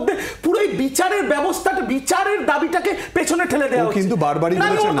কাঁচকাচানির মধ্যে পুরো এই বিচারের ব্যবস্থাটা, বিচারের দাবিটাকে পেছনে ঠেলে দেওয়া হচ্ছে। কিন্তু বারবারই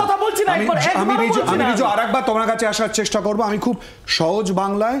বলেছেন না, আমি রিজু আরেকবার তোমার কাছে আসার চেষ্টা করব। আমি খুব সহজ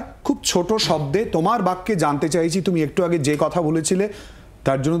বাংলায়, খুব ছোট শব্দে তোমার বাক্যে জানতে চাইছি, তুমি একটু আগে যে কথা বলেছিলে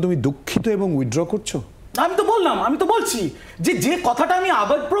তার জন্য তুমি দুঃখিত এবং উইথড্র করছো? আমি তো বলছি যে কথাটা আমি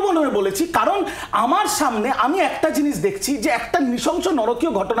আবেগপ্রবণ হয়ে বলেছি, কারণ আমার সামনে আমি একটা জিনিস দেখছি যে একটা নৃশংস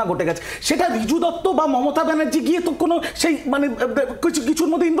নরকীয় ঘটনা ঘটে গেছে। সেটা রিজু দত্ত বা মমতা ব্যানার্জি গিয়ে তো কোনো সেই মানে কিছুর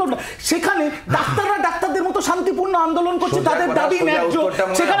মধ্যে ইনভলভ না। সেখানে ডাক্তাররা ডাক্তারদের মতো শান্তিপূর্ণ আন্দোলন করছে, তাদের দাবি ন্যায্য।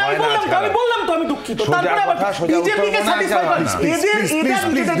 সেখানে আমি বললাম তো আমি দুঃখিত। তারপরে আবার বিজেপিকে স্যাটিসফাই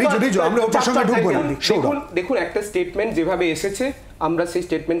করে দেখুন, একটা স্টেটমেন্ট যেভাবে এসেছে, আমরা সেই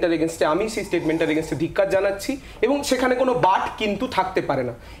স্টেটমেন্টের এগেনস্টে, আমি সেই স্টেটমেন্টের এগেনস্টে ধিক্কার জানাচ্ছি, এবং সেখানে কোনো বাট কিন্তু থাকতে পারে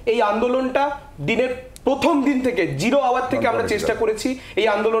না। এই আন্দোলনটা দিনের প্রথম দিন থেকে, 0 আওয়ার থেকে আমরা চেষ্টা করেছি এই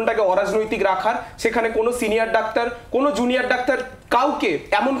আন্দোলনটাকে অরাজনৈতিক রাখার। সেখানে কোনো সিনিয়র ডাক্তার, কোনো জুনিয়র ডাক্তার, কাউকে,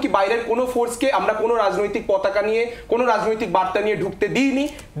 এমনকি বাইরের কোনো ফোর্সকে আমরা কোনো রাজনৈতিক পতাকা নিয়ে, কোনো রাজনৈতিক বার্তা নিয়ে ঢুকতে দিইনি,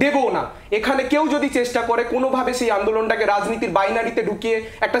 দেবও না। এখানে কেউ যদি চেষ্টা করে কোনোভাবে সেই আন্দোলনটাকে রাজনীতির বাইনারিতে ঢুকিয়ে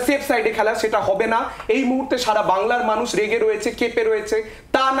একটা সেফ সাইডে খেলা, সেটা হবে না। এই মুহূর্তে সারা বাংলার মানুষ রেগে রয়েছে, কেঁপে রয়েছে।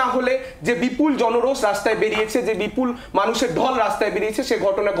 তা না হলে যে বিপুল জনরোষ রাস্তায় বেরিয়েছে, যে বিপুল মানুষের ঢল রাস্তায় বেরিয়েছে, সে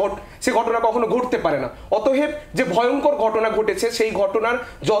ঘটনা কখনো ঘটতে পারে না। অতএব যে ভয়ঙ্কর ঘটনা ঘটেছে, সেই ঘটনার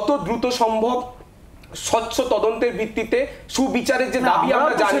যত দ্রুত সম্ভব স্বচ্ছ তদন্তের ভিত্তিতে সুবিচারের যে দাবি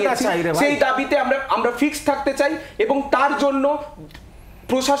আমরা জানিয়েছি, সেই দাবিতে আমরা ফিক্স থাকতে চাই, এবং তার জন্য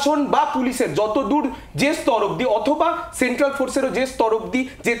প্রশাসন বা পুলিশের যত দূর যে স্তর অবধি, অথবা সেন্ট্রাল ফোর্সেরও যে স্তর অবধি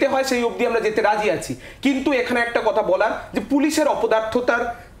যেতে হয় সেই অবধি আমরা যেতে রাজি আছি। কিন্তু এখানে একটা কথা বলার, যে পুলিশের অপদার্থতার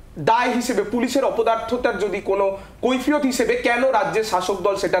দায় হিসেবে, পুলিশের অপদার্থতার যদি কোনো কৈফিয়ত হিসেবে কেন রাজ্যের শাসক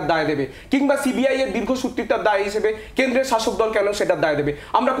দল সেটার দায় দেবে, কিংবা সিবিআই এর দীর্ঘসূত্রিতার দায় হিসেবে কেন্দ্রের শাসক দল কেন সেটার দায় দেবে?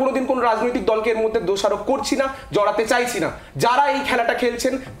 আমরা কোনোদিন কোনো রাজনৈতিক দলকে এর মধ্যে দোষারোপ করছি না, জড়াতে চাইছি না। যারা এই খেলাটা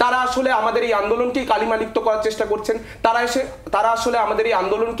খেলছেন তারা আসলে আমাদের এই আন্দোলনকেই কালিমালিপ্ত করার চেষ্টা করছেন। তারা আসলে আমাদের এই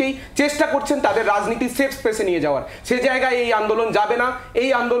আন্দোলনকেই চেষ্টা করছেন তাদের রাজনীতির সেফ স্পেসে নিয়ে যাওয়ার। সে জায়গায় এই আন্দোলন যাবে না। এই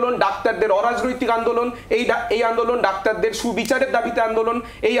আন্দোলন ডাক্তারদের অরাজনৈতিক আন্দোলন, এই আন্দোলন ডাক্তারদের সুবিচারের দাবিতে আন্দোলন,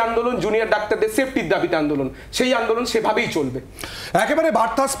 এই আন্দোলন জুনিয়র ডাক্তারদের সেফটির দাবিতে আন্দোলন। সেই আন্দোলন সেভাবেই চলবে। একেবারে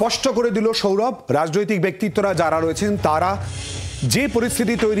বার্তা স্পষ্ট করে দিল সৌরভ। রাজনৈতিক ব্যক্তিত্বরা যারা রয়েছেন, তারা যে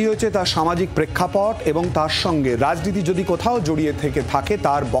পরিস্থিতি তৈরি হয়েছে তার সামাজিক প্রেক্ষাপট এবং তার সঙ্গে রাজনীতি যদি কোথাও জড়িয়ে থেকে থাকে,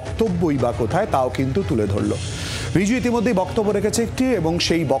 তার বক্তব্যই বা কোথায়, তাও কিন্তু তুলে ধরল। রিজু ইতিমধ্যেই বক্তব্য রেখেছে একটি, এবং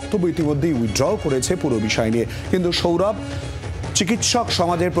সেই বক্তব্য ইতিমধ্যেই উইথড্র করেছে পুরো বিষয় নিয়ে। কিন্তু সৌরভ চিকিৎসক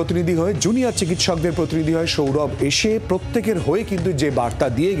সমাজের প্রতিনিধি হয়ে, জুনিয়র চিকিৎসকদের প্রতিনিধি হয়ে সৌরভ এসে প্রত্যেকের হয়ে কিন্তু যে বার্তা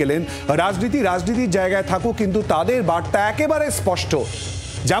দিয়ে গেলেন, রাজনীতির জায়গায় থাকুক, কিন্তু তাদের বার্তা একেবারে স্পষ্ট।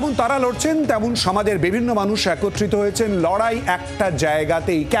 যেমন তারা লড়ছেন, তেমন সমাজের বিভিন্ন মানুষ একত্রিত হয়েছেন। লড়াই একটা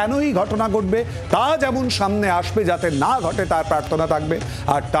জায়গাতেই, কেনই ঘটনা ঘটবে তা যেমন সামনে আসবে, যাতে না ঘটে তার প্রার্থনা থাকবে,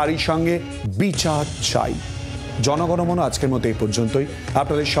 আর তারই সঙ্গে বিচার চাই। জনগণমন আজকের মতো এই পর্যন্তই।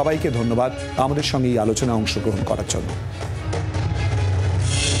 আপনাদের সবাইকে ধন্যবাদ আমাদের সঙ্গে এই আলোচনায় অংশগ্রহণ করার জন্য।